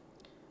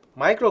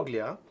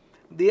 Microglia,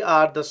 they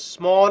are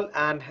small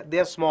and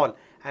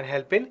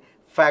help in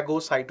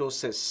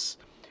phagocytosis.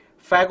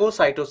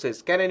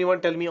 Phagocytosis. Can anyone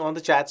tell me on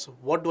the chats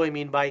what do I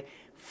mean by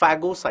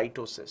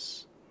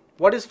phagocytosis?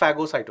 What is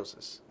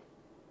phagocytosis?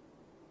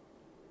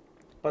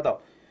 बताओ,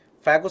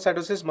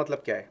 phagocytosis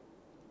मतलब क्या है?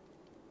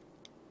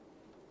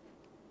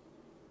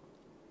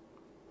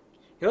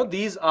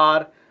 These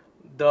are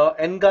the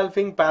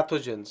engulfing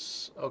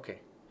pathogens. Okay,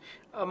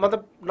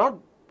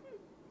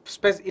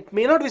 it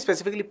may not be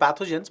specifically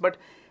pathogens, but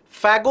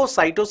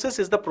phagocytosis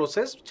is the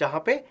process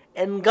जहाँ पे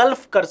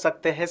engulf कर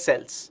सकते हैं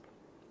cells,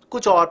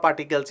 कुछ और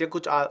particles या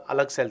कुछ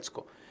अलग cells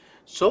को.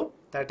 So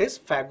that is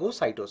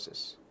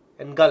phagocytosis,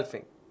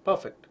 engulfing.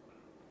 Perfect.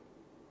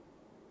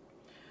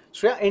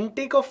 So yeah,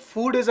 intake of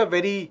food is a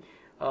very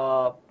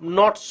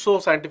not so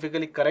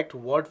scientifically correct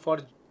word for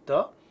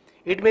the.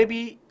 It may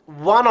be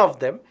one of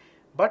them,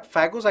 but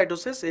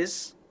phagocytosis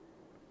is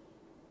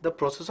the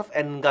process of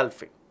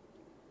engulfing.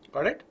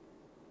 Got it?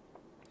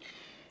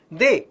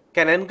 They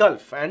can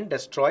engulf and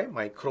destroy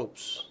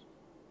microbes.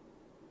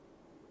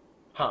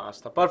 हाँ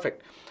आस्था,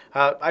 perfect.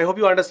 I hope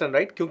you understand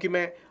right, क्योंकि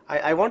मैं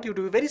I want you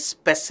to be very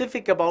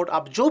specific about,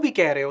 आप जो भी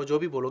कह रहे हो, जो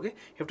भी बोलोगे,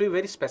 you have to be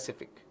very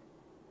specific.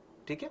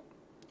 ठीक है,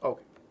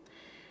 okay.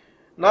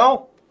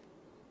 Now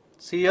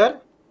see here,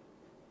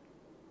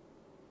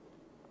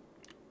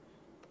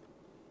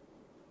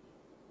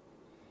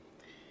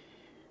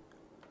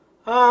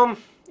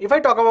 if I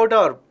talk about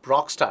a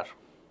rock star,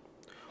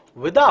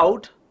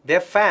 without their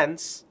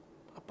fans,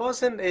 a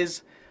person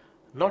is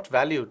not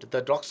valued.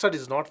 The rock star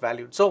is not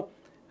valued. So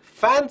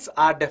fans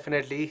are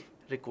definitely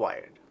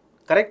required.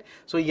 Correct?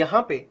 So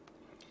यहाँ पे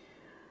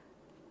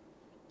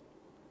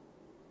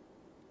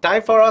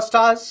time for our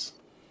stars.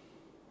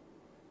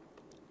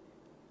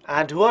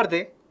 And who are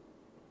they?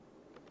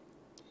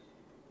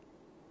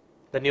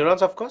 The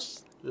neurons, of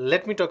course.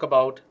 Let me talk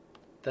about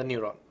the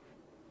neuron.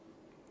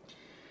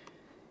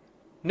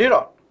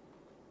 Neuron,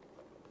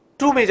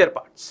 two major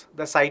parts,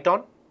 the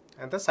cyton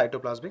and the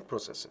cytoplasmic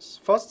processes.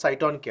 First,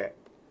 cyton क्या है?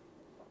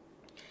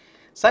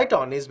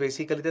 Cyton is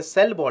basically the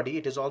cell body.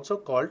 It is also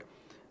called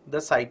the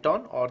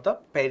cyton or the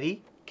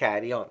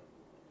perikaryon.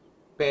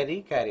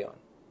 Perikaryon.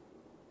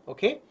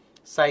 Okay?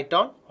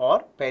 Cyton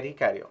or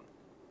perikaryon.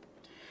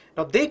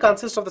 Now, they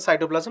consist of the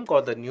cytoplasm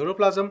called the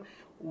neuroplasm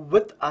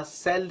with a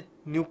cell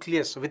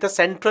nucleus, with a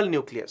central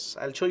nucleus.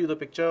 I'll show you the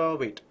picture.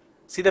 Wait.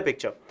 See the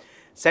picture.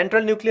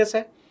 Central nucleus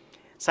है,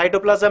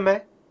 cytoplasm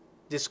है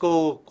जिसको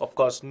of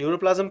course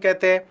neuroplasm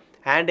कहते हैं,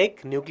 and एक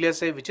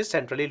nucleus है which is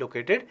centrally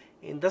located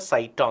in the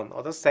cyton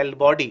और the cell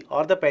body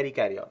और the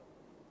पेरिकैरियन.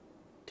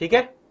 ठीक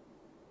है.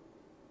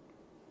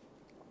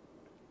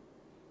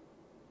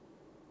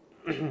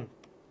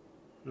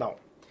 Now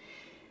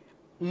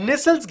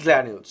Nissel's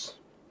granules,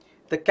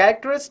 the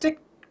characteristic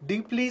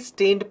deeply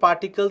stained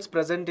particles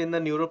present in the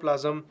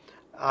neuroplasm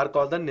are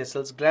called the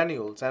Nissel's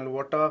granules. And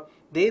what are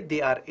they?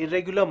 They are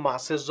irregular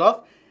masses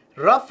of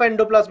rough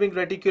endoplasmic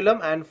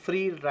reticulum and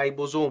free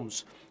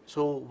ribosomes.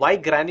 So why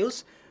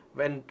granules?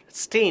 When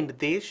stained,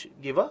 they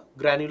give a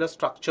granular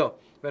structure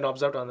when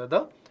observed under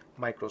the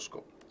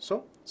microscope.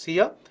 So see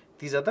here,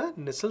 these are the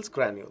Nissel's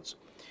granules.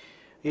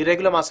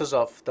 Irregular masses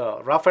of the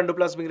rough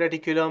endoplasmic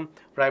reticulum,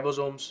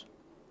 ribosomes.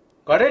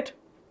 Got it?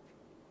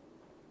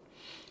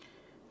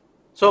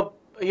 So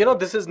you know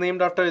this is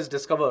named after his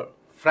discoverer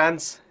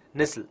Franz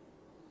Nissel.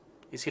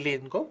 इसीलिए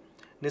इनको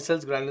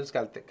Nissel's granules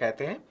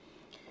कहते हैं.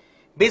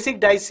 Basic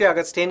dice से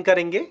अगर stand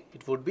करेंगे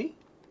it would be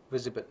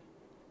visible.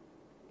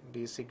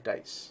 Basic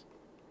dice.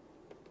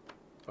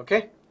 Okay.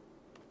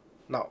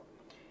 Now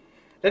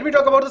let me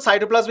talk about the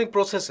cytoplasmic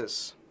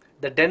processes,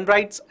 the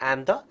dendrites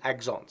and the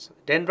exons.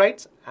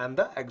 Dendrites and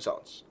the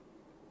exons.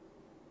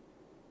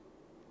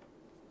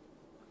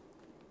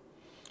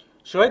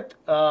 Shwet,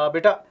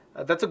 beta,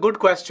 that's a good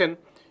question.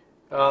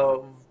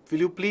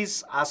 Will you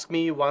please ask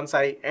me once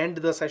I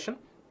end the session?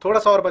 थोड़ा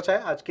सा और बचा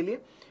है आज के लिए.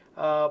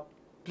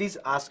 Please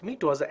ask me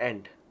towards the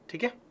end.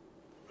 ठीक है.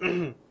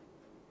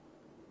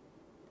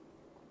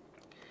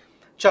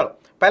 चलो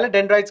पहले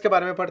डेंड्राइट्स के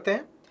बारे में पढ़ते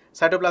हैं.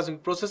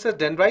 Cytoplasmic processes,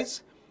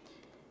 dendrites.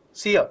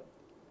 See here,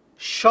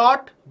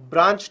 short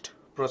branched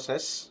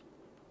process.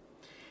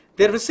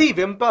 They receive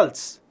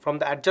impulse from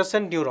the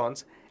adjacent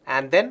neurons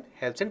and then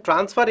helps in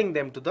transferring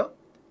them to the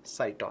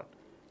cyton.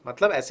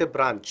 मतलब ऐसे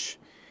ब्रांच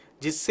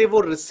जिससे वो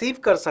रिसीव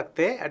कर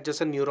सकते हैं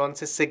एडजेसेंट न्यूरॉन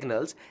से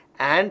सिग्नल्स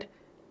एंड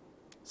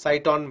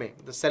साइटॉन में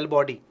the cell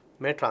body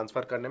में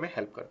ट्रांसफर करने में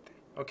हेल्प करते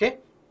हैं. ओके.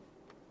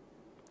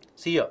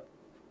 सी हियर,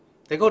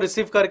 देखो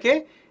रिसीव करके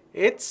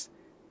it's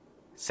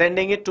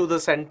sending it to the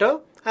centre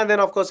and then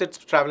of course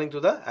it's travelling to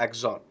the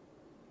axon.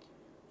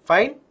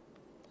 Fine.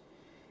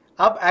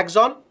 अब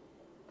axon,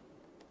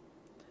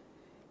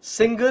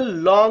 single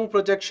long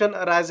projection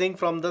arising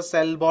from the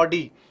cell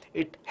body.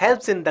 It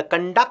helps in the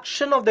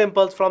conduction of the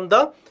impulse from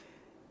the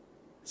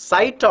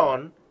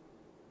cyton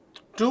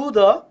to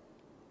the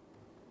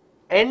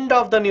end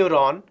of the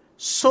neuron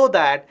so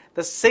that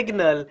the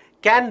signal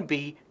can be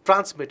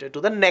transmitted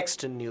to the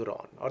next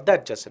neuron or the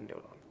adjacent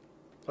neuron.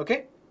 Okay?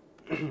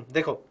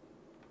 देखो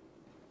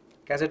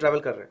कैसे travel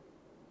कर रहे हैं.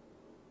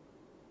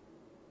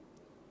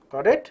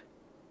 Got it?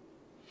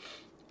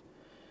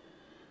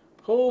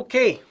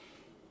 Okay.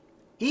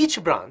 Each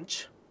branch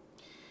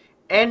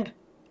and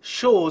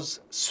shows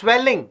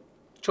swelling.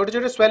 छोटे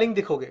छोटे swelling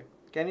दिखोगे.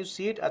 Can you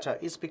see it? अच्छा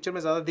इस picture में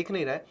ज़्यादा दिख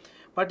नहीं रहा है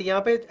बट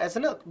यहाँ पे ऐसे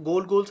ना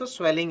गोल गोल सा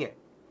swelling है,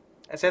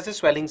 ऐसे ऐसे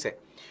swelling से.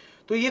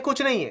 तो ये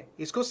कुछ नहीं है,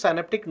 इसको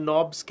synaptic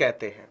knobs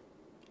कहते हैं.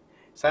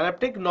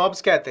 synaptic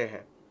knobs कहते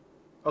हैं.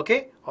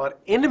 ओके.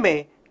 और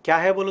इनमें क्या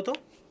है बोलो तो?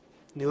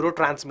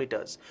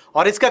 न्यूरोट्रांसमीटर्स.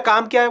 और इसका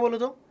काम क्या है बोलो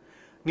तो?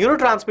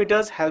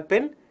 Neurotransmitters help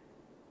in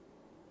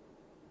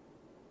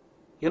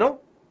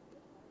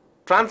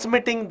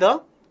transmitting the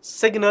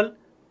signal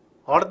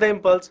or the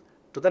impulse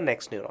to the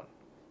next neuron.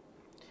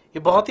 ये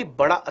बहुत ही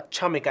बड़ा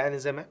अच्छा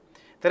मैकेनिज्म है.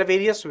 There are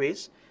various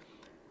ways.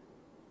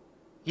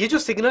 ये जो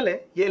सिग्नल है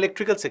ये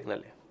इलेक्ट्रिकल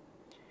सिग्नल है.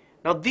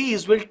 Now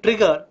these will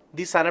trigger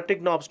the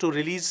synaptic knobs to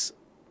release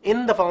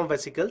in the form of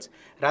vesicles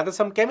rather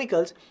some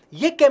chemicals.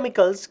 ये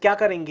chemicals क्या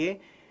करेंगे?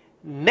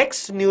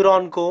 Next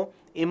neuron को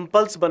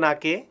impulse बना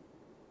के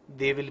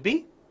they will be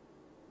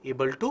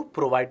able to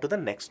provide to the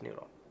next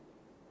neuron.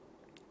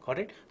 Got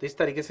it? तो इस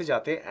तरीके से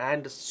जाते हैं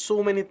and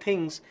so many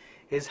things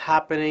is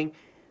happening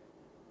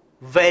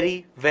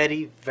very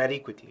very very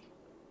quickly.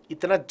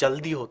 इतना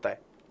जल्दी होता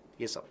है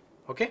ये सब.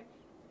 Okay?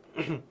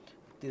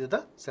 These are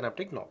the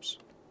synaptic knobs.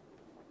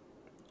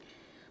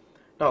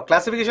 Now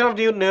classification of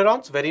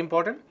neurons very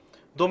important.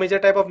 दो मेजर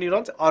टाइप ऑफ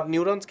न्यूरॉन्स और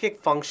न्यूरॉन्स के एक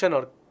फंक्शन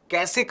और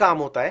कैसे काम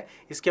होता है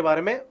इसके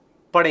बारे में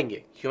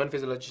पढ़ेंगे ह्यूमन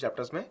फिजियोलॉजी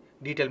चैप्टर्स में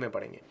डिटेल में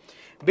पढ़ेंगे.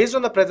 Based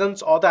on the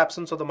presence or the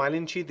absence of the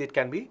myelin sheath, it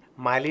can be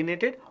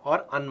myelinated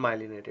or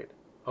unmyelinated.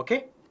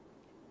 Okay?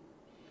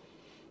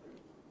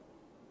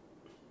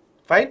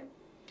 Fine.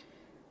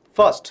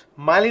 First,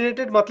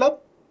 myelinated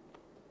मतलब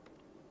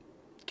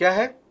क्या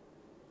है?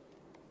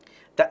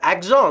 The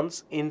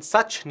axons in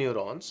such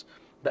neurons,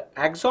 the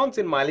axons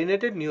in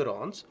myelinated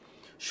neurons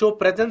show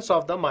presence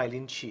of the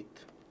myelin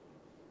sheath.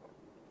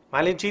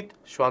 Myelin sheath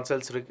Schwann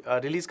cells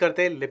release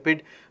करते हैं,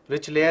 lipid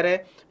rich layer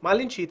है.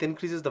 Myelin sheath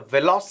increases the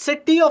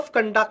velocity of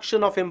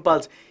conduction of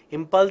impulse.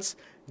 Impulse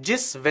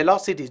जिस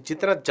velocity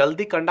जितना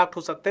जल्दी conduct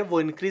हो सकते हैं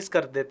वो increase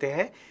कर देते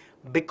हैं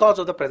because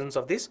of the presence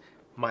of this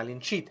myelin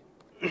sheath.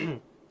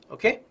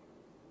 Okay?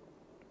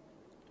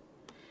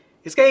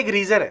 इसका एक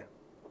reason है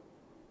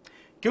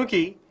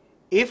क्योंकि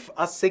if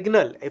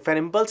an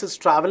impulse is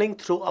traveling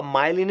through a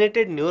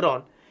myelinated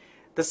neuron,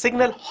 the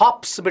signal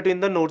hops between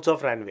the nodes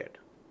of Ranvier.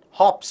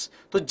 Hops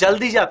तो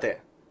जल्दी जाते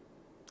हैं.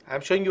 I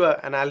am showing you an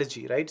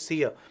analogy, right? See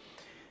here.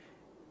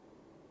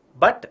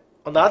 But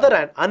on the other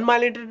hand,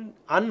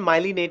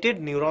 unmyelinated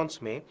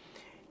neurons में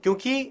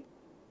क्योंकि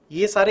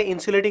ये सारे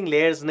insulating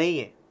layers नहीं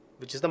है,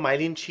 which is the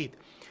myelin sheath,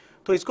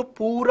 तो इसको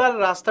पूरा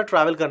रास्ता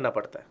travel करना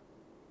पड़ता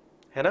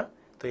है ना?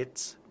 तो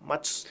it's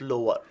much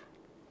slower.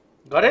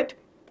 Got it?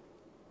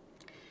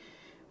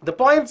 The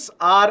points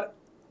are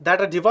that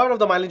are devoid of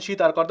the myelin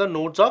sheath are called the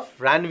nodes of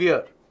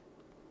Ranvier.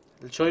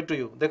 I'll show it to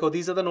you. देखो,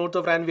 these are the nodes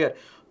of Ranvier.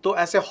 तो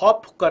ऐसे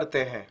hop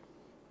करते हैं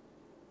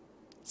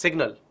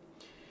signal.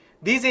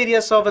 These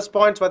areas serve as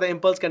points where the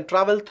impulse can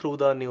travel through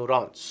the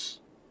neurons.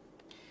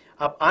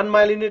 अब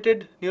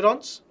unmyelinated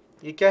neurons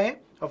ये क्या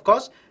है? Of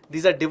course,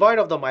 these are devoid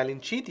of the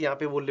myelin sheath. यहाँ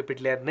पे वो lipid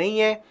layer नहीं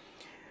है.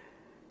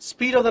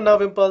 Speed of the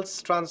nerve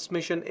impulse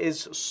transmission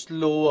is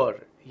slower.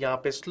 यहाँ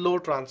पे slow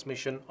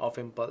transmission of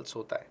impulse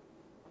होता है.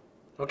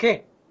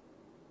 Okay?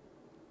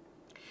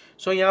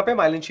 So यहाँ पे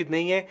myelin sheath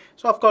नहीं है.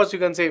 So of course you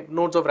can say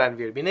nodes of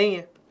Ranvier भी नहीं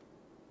है.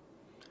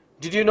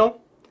 Did you know?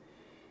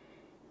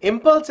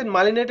 Impulse in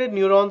myelinated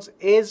neurons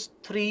is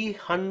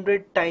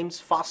 300 times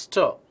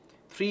faster.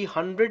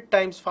 300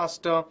 times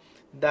faster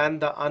than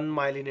the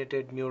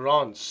unmyelinated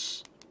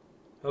neurons.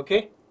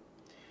 Okay?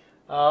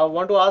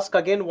 Want to ask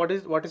again what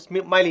is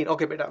myelin?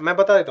 Okay, बेटा मैं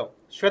बता देता हूँ.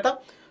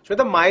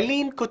 Shweta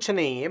myelin कुछ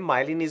नहीं है.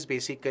 Myelin is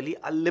basically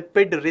a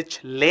lipid rich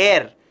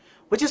layer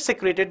which is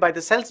secreted by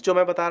the cells जो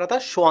मैं बता रहा था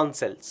Schwann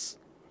cells.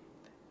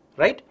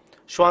 Right?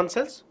 Schwann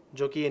cells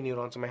जो कि ये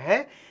neurons में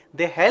है,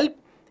 they help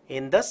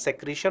in the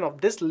secretion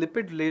of this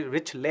lipid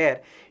rich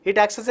layer. It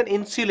acts as an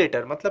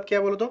insulator. मतलब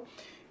क्या बोलो तो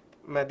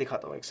मैं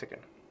दिखाता हूँ एक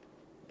सेकेंड.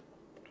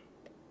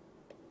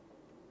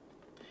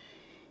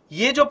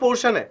 ये जो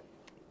पोर्शन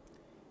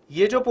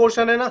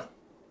है ना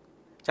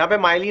जहां पे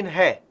माइलिन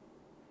है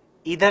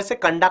इधर से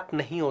कंडक्ट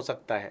नहीं हो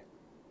सकता है.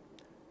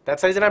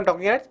 That's the reason I'm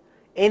talking about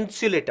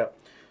insulator.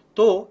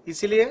 तो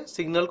इसीलिए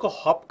सिग्नल को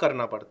हॉप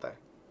करना पड़ता है.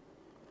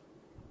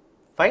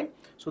 Fine.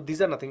 So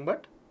these are nothing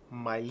but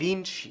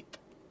myelin sheath.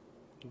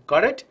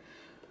 Got it?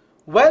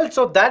 Well,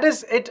 so that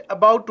is it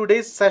about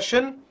today's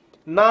session.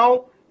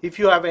 Now, if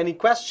you have any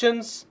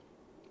questions,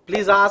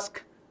 please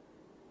ask.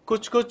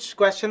 कुछ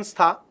questions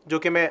था जो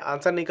कि मैं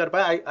आंसर नहीं कर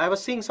पाया. I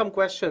was seeing some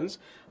questions.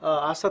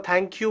 Asa,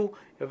 thank you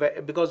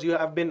because you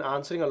have been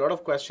answering a lot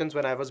of questions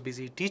when I was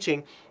busy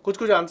teaching.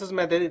 कुछ answers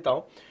मैं दे देता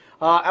हूँ.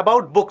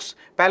 About books.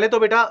 पहले तो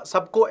बेटा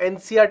सबको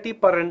NCERT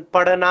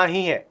पढ़ना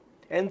ही है.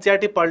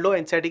 NCERT पढ़ लो,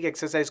 NCERT के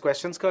exercise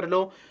questions कर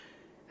लो.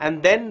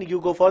 And then you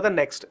go for the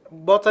next.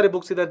 बहुत सारे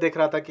books इधर देख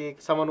रहा था कि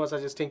someone was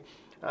suggesting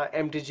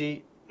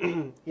MTG,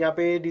 यहाँ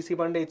पे DC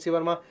Pandey, HC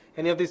Verma,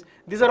 any of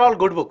these are all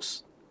good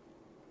books,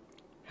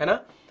 है ना?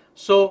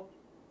 So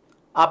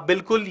आप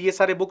बिल्कुल ये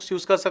सारे books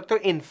use कर सकते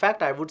हो. In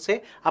fact, I would say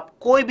आप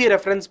कोई भी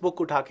reference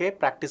book उठा के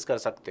practice कर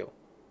सकते हो.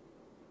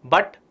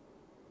 But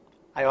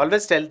I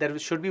always tell there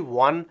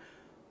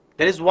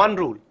is one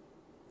rule,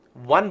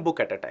 one book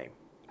at a time.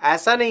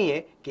 ऐसा नहीं है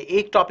कि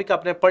एक टॉपिक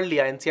आपने पढ़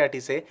लिया NCERT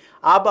से,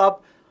 अब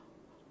आप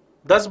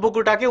 10 बुक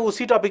उठा के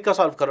उसी टॉपिक का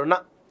सॉल्व करो ना.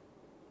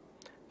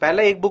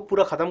 पहले एक बुक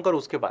पूरा खत्म करो,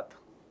 उसके बाद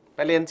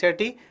पहले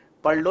NCERT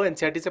पढ़ लो.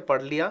 NCERT से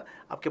पढ़ लिया,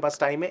 आपके पास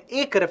टाइम है,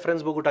 एक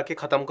रेफरेंस बुक उठा के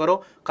खत्म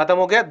करो. खत्म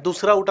हो गया,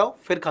 दूसरा उठाओ,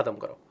 फिर खत्म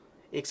करो.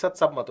 एक साथ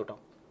सब मत उठाओ.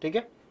 ठीक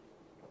है?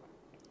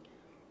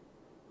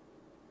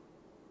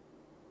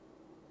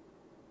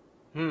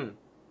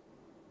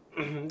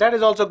 That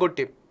is also a good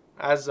tip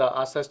as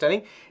Asa is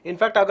telling. In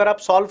fact, अगर आप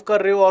सॉल्व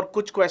कर रहे हो और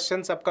कुछ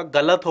क्वेश्चंस आपका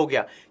गलत हो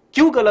गया,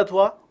 क्यों गलत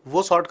हुआ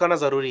वो सॉर्ट करना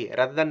जरूरी है.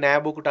 rather than नया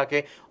बुक उठा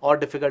के और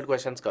डिफिकल्ट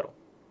क्वेश्चंस करो.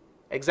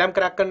 एग्जाम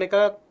क्रैक करने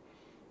का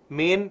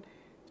मेन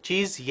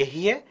चीज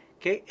यही है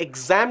कि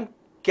एग्जाम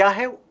क्या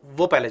है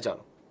वो पहले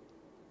जानो.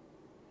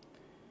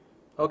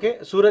 Okay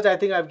Suraj, I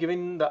think I have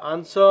given the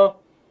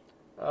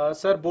answer.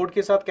 Sir board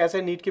के साथ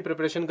कैसे नीट की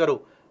प्रिपरेशन करूं?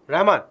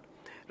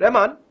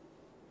 रहमान,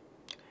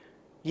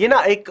 ये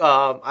ना एक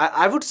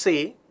आई वुड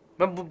से,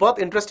 बहुत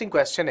इंटरेस्टिंग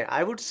क्वेश्चन है।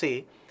 आई वुड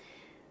से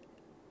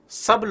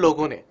सब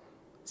लोगों ने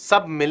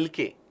सब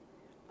मिलके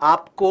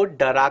आपको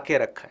डरा के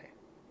रखा है।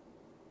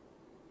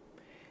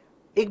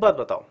 एक बात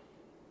बताओ,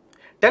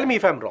 tell me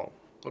if I am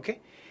wrong, okay?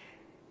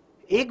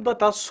 एक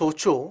बताओ,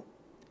 सोचो,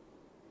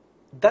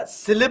 the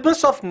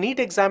syllabus of NEET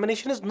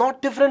examination is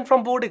not different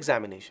from board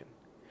examination.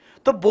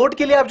 तो बोर्ड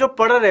के लिए आप जो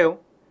पढ़ रहे हो,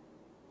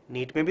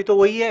 नीट में भी तो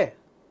वही है।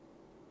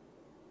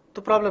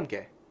 तो प्रॉब्लम क्या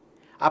है?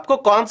 आपको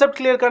कॉन्सेप्ट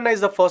क्लियर करना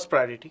is the first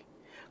priority.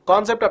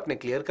 Concept आपने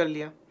क्लियर कर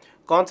लिया।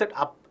 कॉन्सेप्ट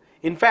आप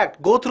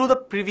in fact go through the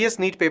previous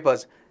NEET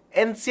papers,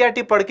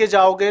 NCERT पढ़ के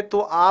जाओगे तो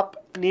आप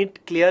नीट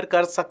क्लियर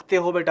कर सकते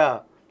हो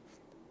बेटा।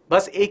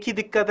 बस एक ही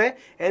दिक्कत है,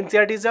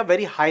 NCERT is a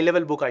very high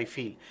level book I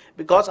feel,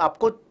 because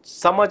आपको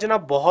समझना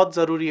बहुत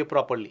जरूरी है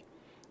प्रॉपरली,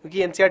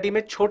 क्योंकि एनसीईआरटी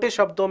में छोटे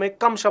शब्दों में,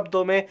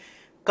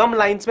 कम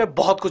लाइंस में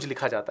बहुत कुछ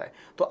लिखा जाता है।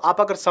 तो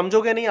आप अगर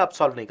समझोगे नहीं, आप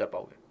सॉल्व नहीं कर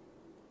पाओगे,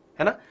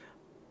 है ना?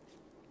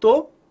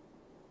 तो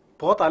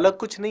बहुत अलग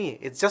कुछ नहीं है,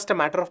 it's just a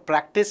matter of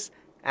practice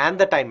and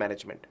the time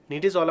management.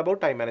 NEET is all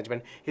about time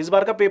management. इस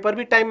बार का पेपर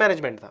भी टाइम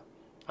मैनेजमेंट था।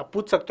 आप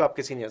पूछ सकते हो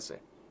आपके सीनियर से।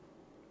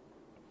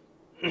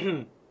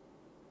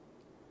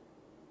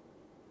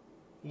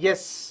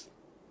 यस,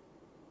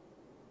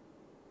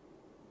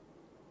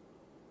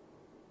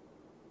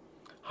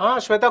 हाँ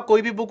श्वेता,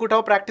 कोई भी बुक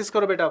उठाओ, प्रैक्टिस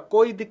करो बेटा,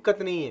 कोई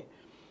दिक्कत नहीं है।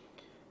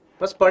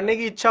 बस पढ़ने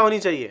की इच्छा होनी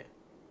चाहिए,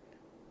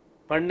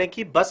 पढ़ने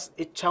की बस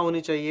इच्छा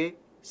होनी चाहिए,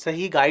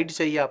 सही गाइड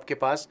चाहिए आपके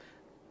पास,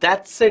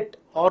 दैट्स इट।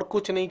 और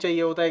कुछ नहीं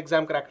चाहिए होता है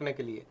एग्जाम क्रैक करने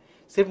के लिए।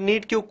 सिर्फ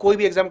नीट क्यों, कोई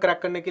भी एग्जाम क्रैक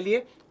करने के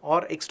लिए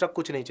और एक्स्ट्रा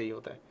कुछ नहीं चाहिए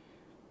होता है।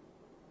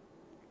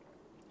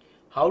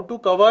 हाउ टू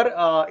कवर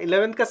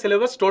 11th का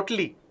सिलेबस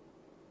टोटली?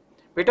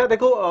 बेटा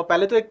देखो,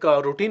 पहले तो एक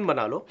रूटीन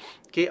बना लो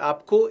कि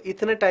आपको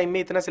इतने टाइम में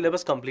इतना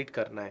सिलेबस कंप्लीट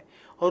करना है,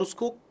 और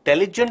उसको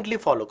इंटेलिजेंटली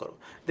फॉलो करो।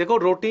 देखो,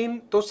 रूटीन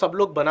तो सब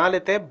लोग बना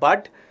लेते हैं,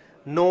 but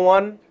no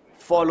one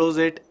follows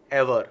it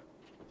ever,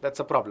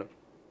 that's a problem.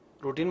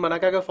 Routine बना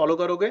के अगर फॉलो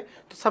करोगे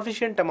तो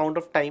सफिशिएंट अमाउंट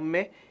ऑफ टाइम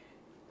में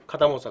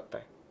खत्म हो सकता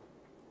है।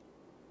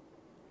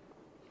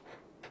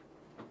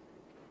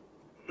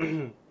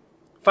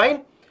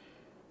 Fine,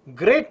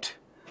 great.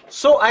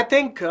 So I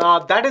think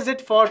that is it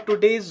for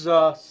today's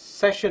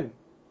session.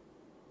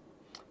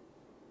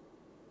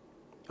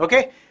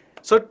 Okay,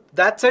 so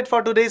that's it for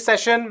today's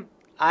session.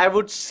 I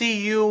would see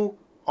you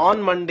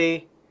on Monday,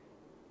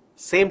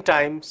 same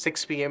time,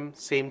 6 PM,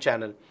 same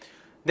channel.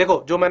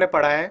 देखो, जो मैंने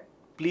पढ़ा है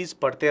प्लीज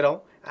पढ़ते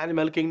रहो।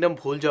 एनिमल किंगडम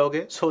भूल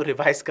जाओगे, so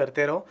revise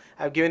करते रहो।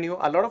 I have given you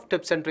a lot of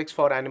tips and tricks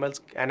for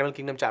animal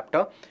kingdom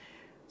chapter.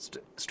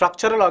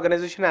 Structural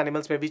organisation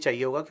animals में भी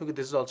चाहिए होगा, क्योंकि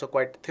this is also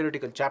quite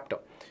theoretical chapter.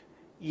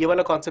 ये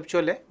वाला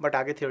कॉन्सेप्चुअल है, बट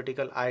आगे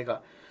थियोरेटिकल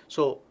आएगा।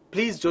 सो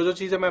प्लीज जो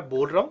चीजें मैं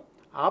बोल रहा हूँ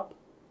आप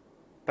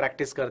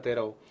प्रैक्टिस करते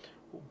रहो।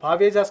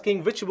 भाव्य is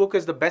asking which book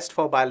is the best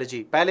for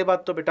biology. पहले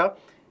बात तो बेटा,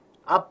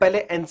 आप पहले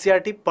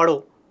एनसीईआरटी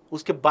पढ़ो,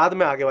 उसके बाद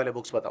मैं आगे वाले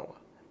बुक्स बताऊंगा।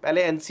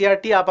 पहले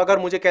एनसीईआरटी, आप अगर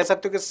मुझे कह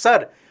सकते हो कि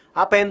सर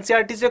आप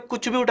एनसीईआरटी से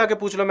कुछ भी उठा के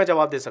पूछ लो, मैं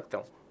जवाब दे सकता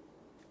हूँ,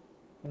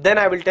 देन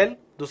आई विल टेल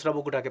दूसरा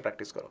बुक उठा के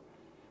प्रैक्टिस करो।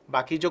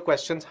 बाकी जो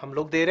क्वेश्चंस हम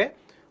लोग दे रहे हैं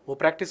वो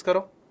प्रैक्टिस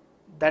करो,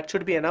 that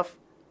should be enough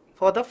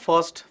for the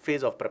first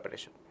phase of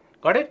preparation.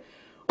 Got it?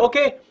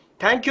 Okay,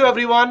 thank you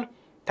everyone.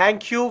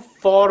 Thank you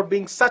for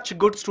being such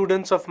good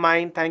students of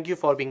mine. Thank you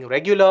for being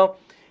regular.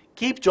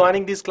 Keep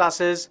joining these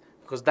classes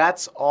because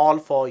that's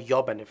all for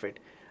your benefit.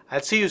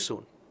 I'll see you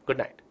soon.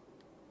 Good night.